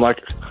 one-on-one. I'm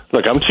like,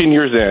 look, I'm 10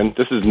 years in.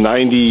 This is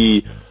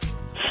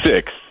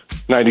 96,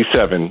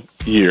 97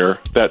 year,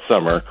 that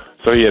summer.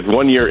 So he had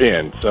 1 year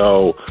in.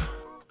 So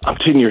I'm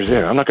 10 years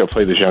in. I'm not going to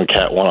play this young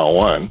cat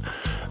one-on-one.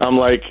 I'm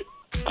like,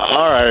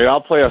 All right,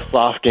 I'll play a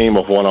soft game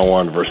of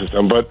one-on-one versus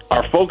him, but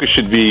our focus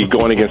should be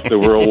going against the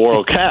real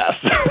world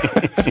cast.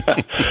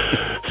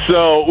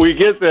 So we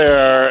get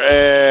there,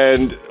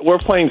 and we're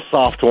playing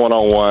soft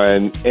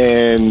one-on-one,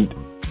 and,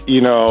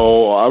 you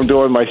know, I'm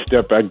doing my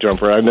step-back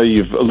jumper. I know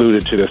you've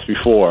alluded to this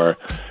before.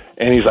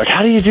 And he's like,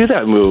 how do you do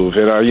that move?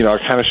 And, I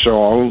kind of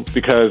show him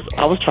because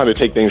I was trying to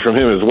take things from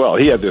him as well.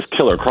 He had this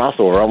killer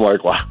crossover. I'm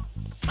like, wow,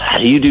 how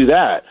do you do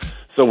that?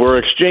 So we're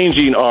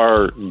exchanging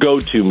our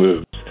go-to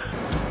moves.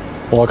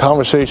 Well, a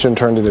conversation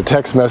turned into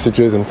text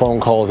messages and phone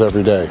calls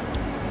every day.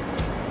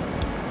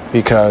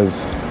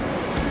 Because,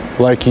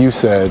 like you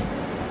said,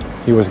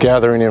 he was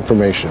gathering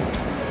information.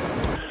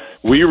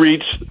 We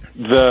reached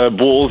the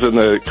Bulls in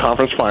the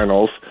conference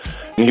finals,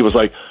 and he was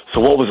like,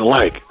 so what was it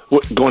like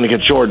going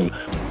against Jordan?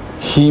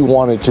 He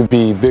wanted to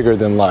be bigger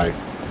than life.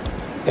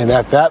 And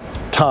at that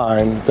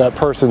time, that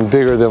person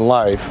bigger than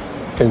life,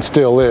 and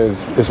still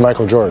is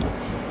Michael Jordan.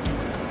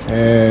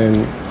 And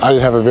I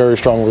didn't have a very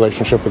strong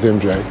relationship with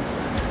MJ.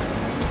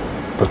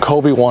 But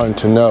Kobe wanted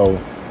to know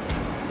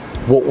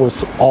what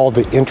was all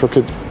the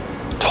intricate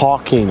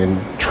talking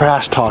and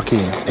trash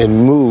talking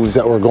and moves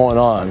that were going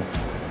on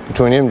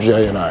between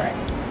MJ and I.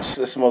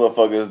 This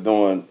motherfucker is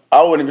doing,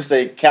 I wouldn't even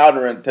say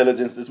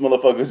counterintelligence. This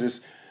motherfucker is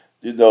just,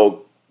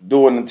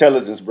 doing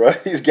intelligence, bro.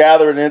 He's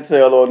gathering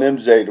intel on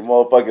MJ. The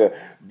motherfucker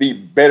be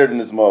better than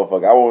this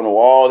motherfucker. I want to know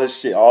all his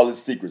shit, all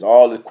his secrets,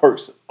 all his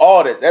quirks,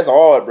 all that. That's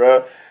hard,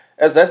 bro.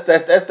 That's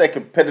that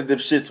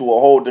competitive shit to a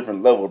whole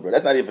different level, bro.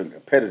 That's not even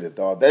competitive,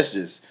 dog. That's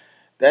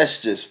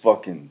just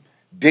fucking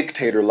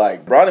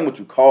dictator-like, bro. I ain't what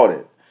you call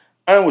that.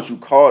 I ain't what you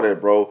call that,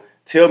 bro.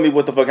 Tell me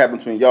what the fuck happened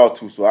between y'all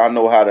two so I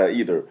know how to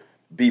either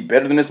be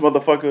better than this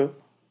motherfucker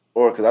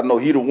or because I know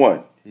he the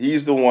one.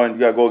 He's the one. You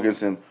got to go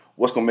against him.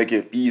 What's going to make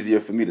it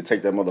easier for me to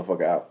take that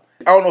motherfucker out?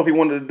 I don't know if he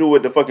wanted to do it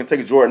to fucking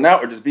take Jordan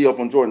out or just be up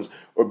on Jordan's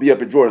or be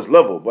up at Jordan's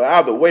level. But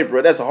either way,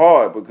 bro, that's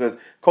hard because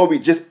Kobe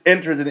just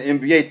entered into the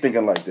NBA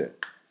thinking like that.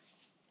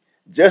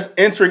 Just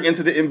entering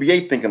into the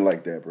NBA thinking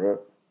like that, bro.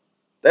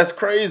 That's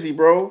crazy,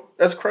 bro.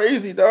 That's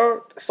crazy,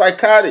 dog.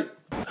 Psychotic.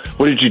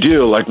 What did you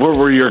do? Like, what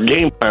were your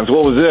game plans?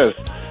 What was this?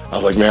 I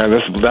was like, man,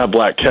 that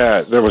black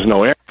cat, there was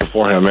no answer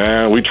for him,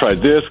 man. We tried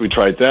this, we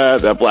tried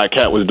that. That black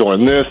cat was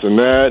doing this and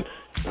that.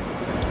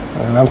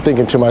 And I'm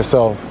thinking to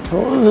myself,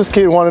 what does this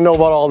kid want to know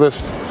about all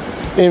this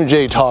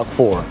MJ talk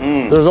for?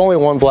 There's only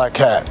one black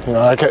cat,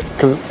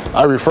 because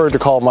I referred to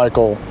call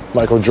Michael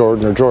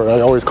Jordan or Jordan. I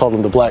always called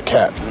him the black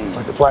cat. It's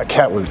like the black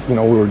cat was, we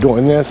were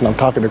doing this, and I'm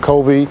talking to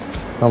Kobe.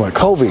 And I'm like,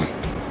 Kobe.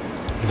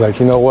 He's like,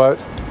 you know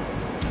what?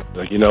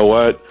 Like, you know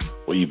what?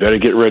 Well, you better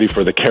get ready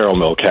for the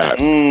caramel cat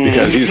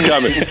because he's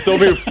coming. So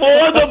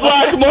before the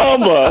Black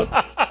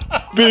Mamba,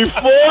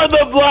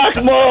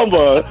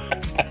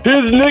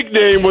 his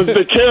nickname was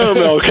the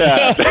Caramel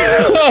Cat.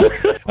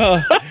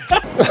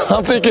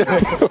 I'm thinking,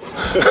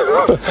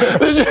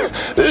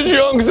 this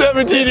young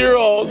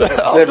 17-year-old,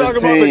 I'll talk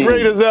about the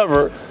greatest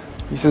ever.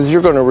 He says,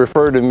 you're going to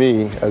refer to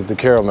me as the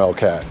Caramel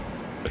Cat.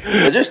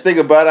 And just think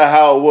about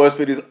how it was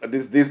for these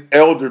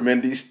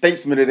eldermen, these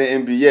statesmen in the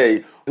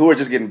NBA who are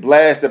just getting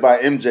blasted by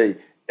MJ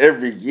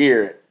every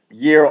year,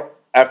 year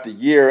after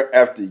year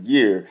after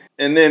year.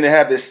 And then they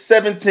have this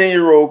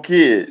 17-year-old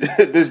kid,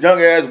 this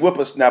young-ass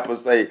whippersnapper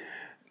say,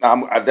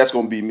 nah, that's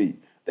going to be me.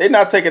 They're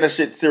not taking that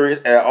shit serious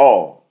at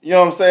all. You know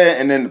what I'm saying?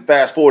 And then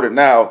fast forward to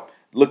now,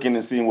 looking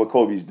and seeing what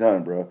Kobe's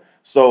done, bro.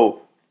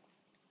 So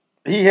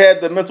he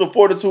had the mental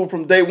fortitude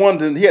from day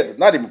one. He had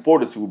not even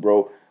fortitude,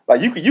 bro.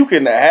 Like you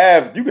can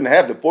have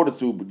the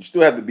fortitude, but you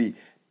still have to be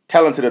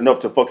talented enough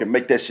to fucking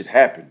make that shit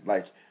happen.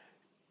 Like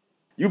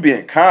you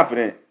being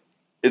confident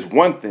is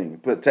one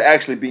thing, but to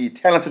actually be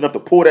talented enough to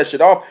pull that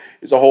shit off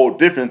is a whole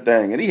different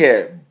thing. And he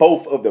had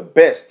both of the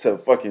best to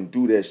fucking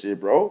do that shit,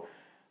 bro.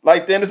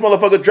 Like then this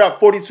motherfucker dropped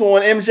 42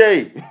 on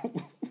MJ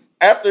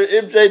after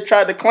MJ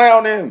tried to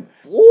clown him.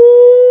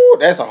 Woo,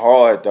 that's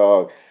hard,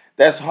 dog.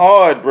 That's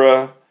hard,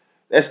 bro.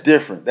 That's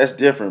different. That's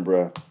different,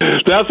 bro.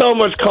 That's how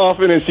much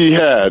confidence he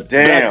had.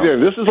 Damn. Back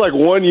then. This is like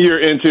 1 year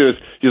into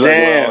it. He's like,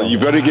 well, you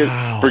better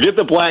forget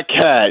the black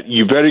cat.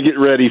 You better get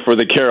ready for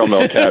the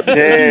caramel cat.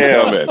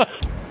 Damn.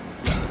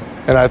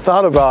 And I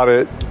thought about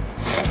it.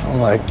 I'm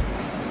like,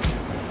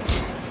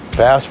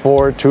 fast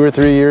forward 2 or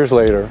 3 years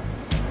later,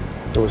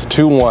 it was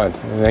 2-1.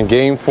 And then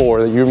game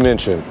 4 that you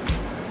mentioned,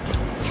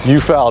 you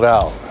fouled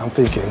out. I'm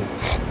thinking,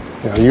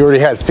 you already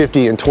had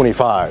 50 and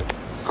 25.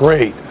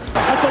 Great.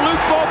 That's a loose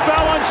ball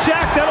foul on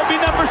Shaq. That'll be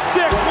number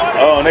 6.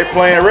 Oh, and they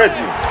playing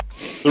Reggie.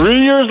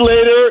 3 years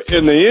later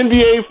in the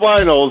NBA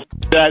Finals,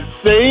 that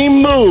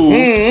same move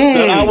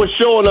that I was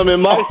showing them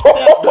in my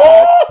step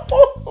back,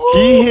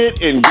 he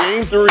hit in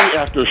game 3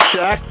 after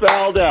Shaq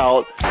fouled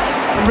out.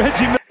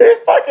 Reggie, he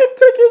fucking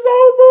took his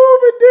own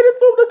move and did it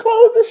to him to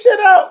close the shit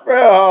out,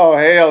 bro. Oh,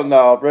 hell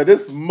no, bro.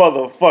 This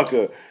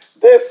motherfucker,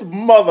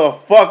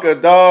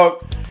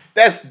 dog.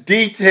 That's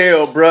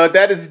detail, bro.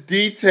 That is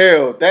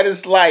detail. That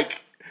is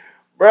like,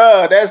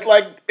 bro, that's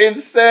like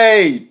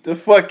insane to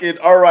fucking,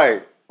 all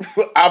right.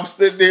 I'm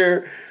sitting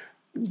there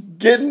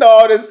getting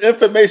all this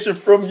information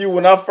from you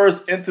when I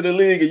first entered the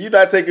league, and you're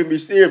not taking me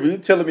serious. You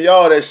telling me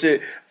all that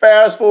shit.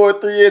 Fast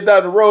forward 3 years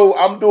down the road,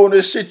 I'm doing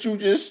this shit you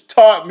just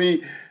taught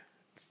me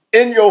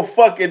in your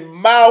fucking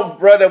mouth,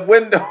 brother.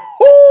 Window.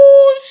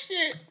 Oh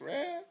shit,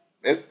 man.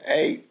 That's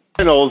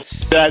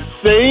that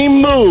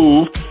same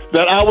move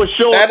that I was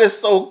showing. That is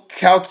so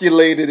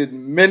calculated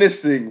and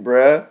menacing,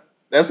 bruh.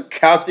 That's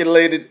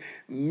calculated,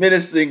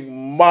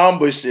 menacing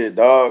Mamba shit,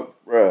 dog.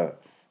 Bruh.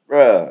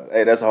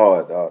 Hey, that's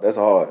hard, dog. That's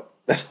hard.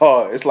 That's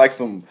hard. It's like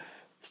some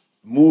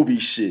movie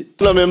shit.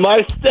 In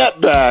my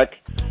step back,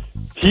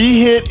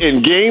 he hit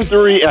in game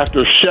 3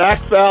 after Shaq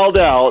fouled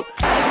out.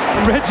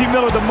 Reggie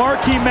Miller, the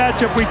marquee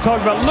matchup we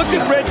talked about. Look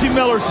at Reggie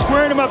Miller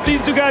squaring him up.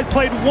 These two guys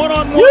played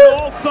one-on-one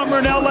all summer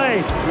in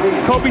L.A.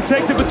 Kobe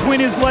takes it between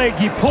his legs.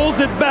 He pulls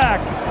it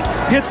back,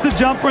 hits the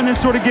jumper, and then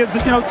sort of gives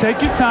it,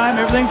 take your time.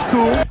 Everything's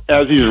cool.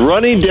 As he's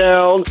running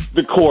down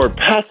the court,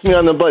 pats me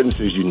on the butt and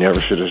says, "You never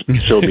should have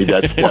showed me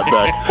that step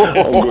back.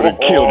 I'm going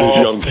to kill this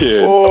young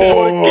kid. I'm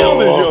going to kill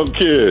this young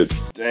kid."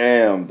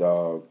 Damn,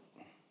 dog.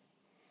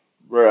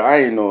 Bro, I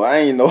ain't know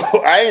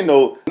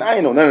none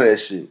of that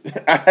shit.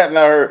 I have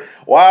not heard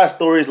why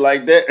stories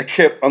like that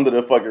kept under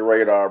the fucking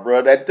radar,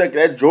 bro.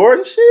 That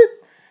Jordan shit,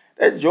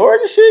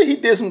 he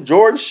did some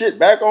Jordan shit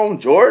back on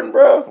Jordan,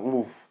 bro.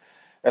 Oof,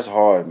 that's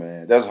hard,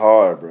 man. That's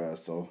hard, bro.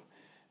 So,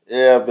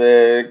 yeah,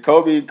 man,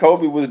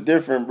 Kobe was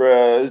different,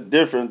 bro. It's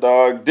different,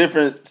 dog.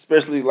 Different,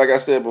 especially like I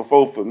said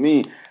before. For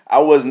me, I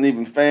wasn't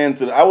even fan of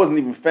the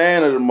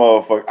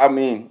motherfucker. I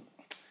mean,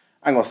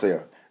 I ain't gonna say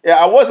it. Yeah,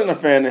 I wasn't a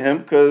fan of him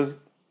because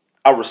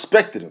I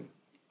respected him,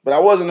 but I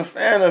wasn't a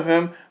fan of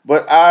him.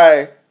 But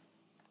I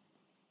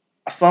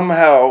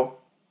somehow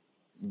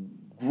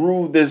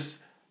grew this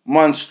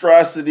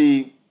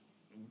monstrosity.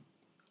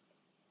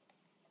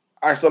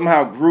 I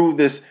somehow grew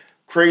this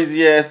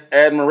crazy ass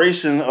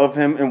admiration of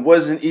him and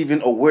wasn't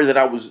even aware that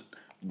I was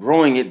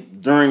growing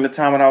it during the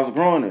time that I was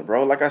growing it,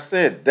 bro. Like I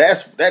said,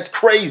 that's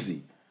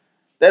crazy.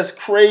 That's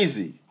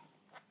crazy.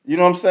 You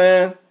know what I'm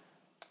saying?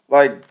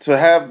 Like to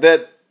have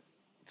that.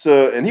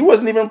 And he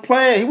wasn't even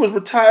playing. He was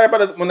retired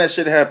when that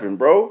shit happened,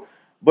 bro.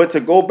 But to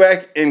go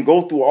back and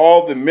go through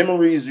all the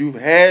memories you've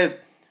had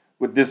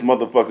with this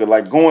motherfucker,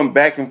 like going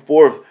back and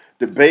forth,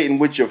 debating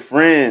with your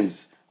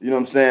friends, you know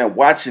what I'm saying?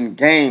 Watching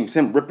games,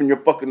 him ripping your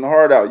fucking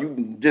heart out.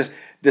 You just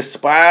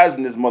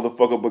despising this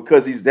motherfucker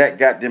because he's that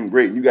goddamn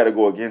great. And you got to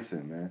go against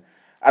him, man.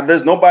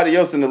 There's nobody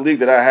else in the league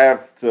that I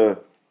have to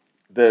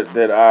that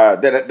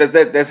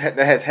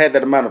has had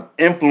that amount of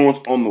influence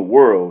on the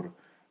world.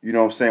 You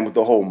know what I'm saying, with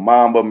the whole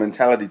Mamba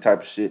mentality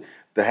type of shit,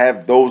 to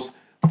have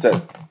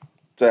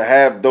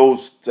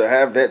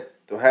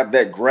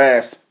that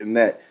grasp and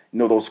that,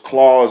 those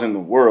claws in the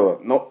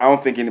world. No, I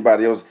don't think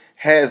anybody else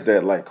has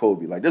that like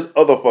Kobe. Like, there's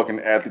other fucking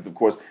athletes, of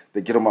course,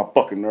 that get on my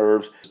fucking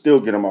nerves, still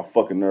get on my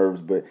fucking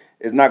nerves, but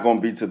it's not gonna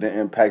be to the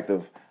impact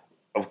of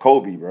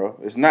Kobe, bro.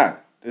 It's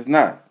not. You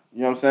know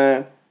what I'm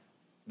saying?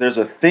 There's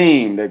a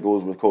theme that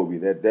goes with Kobe.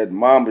 That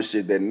Mamba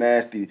shit, that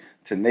nasty,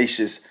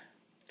 tenacious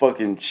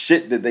fucking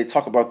shit that they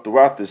talk about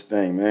throughout this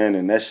thing, man.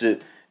 And that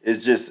shit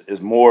is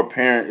more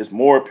apparent. It's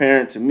more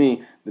apparent to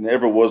me than it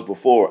ever was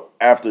before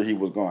after he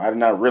was gone. I did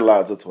not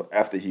realize it until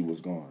after he was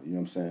gone. You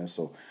know what I'm saying?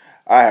 So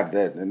I have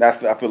that. And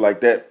I feel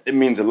like that, it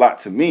means a lot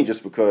to me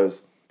just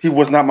because he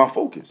was not my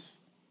focus.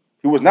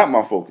 He was not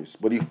my focus,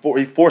 but he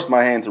forced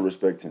my hand to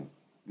respect him.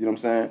 You know what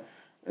I'm saying?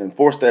 And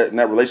forced that, and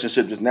that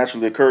relationship just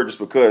naturally occurred just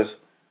because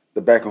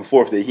the back and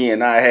forth that he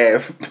and I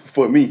have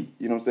for me.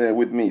 You know what I'm saying?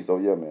 With me. So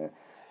yeah, man.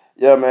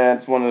 Yeah, man,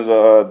 just wanted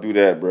to do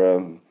that,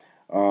 bro.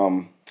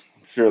 I'm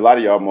sure a lot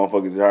of y'all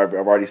motherfuckers have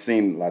already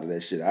seen a lot of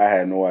that shit. I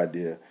had no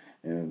idea.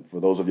 And for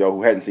those of y'all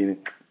who hadn't seen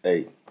it,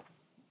 hey,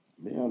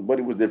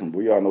 buddy was different, but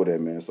we all know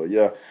that, man. So,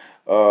 yeah,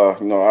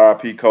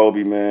 R.I.P.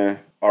 Kobe, man.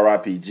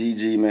 R.I.P.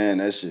 GG, man.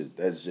 It's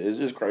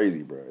just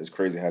crazy, bro. It's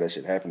crazy how that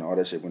shit happened. All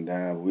that shit went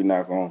down. But we're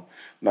not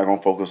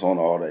gonna focus on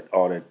all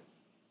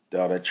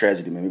that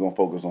tragedy, man. We're gonna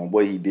focus on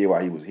what he did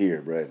while he was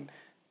here, bro.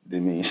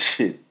 And,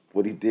 shit.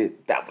 What he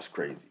did, that was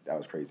crazy. That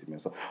was crazy, man.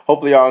 So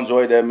hopefully y'all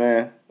enjoyed that,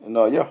 man. And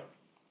yeah,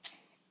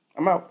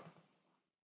 I'm out.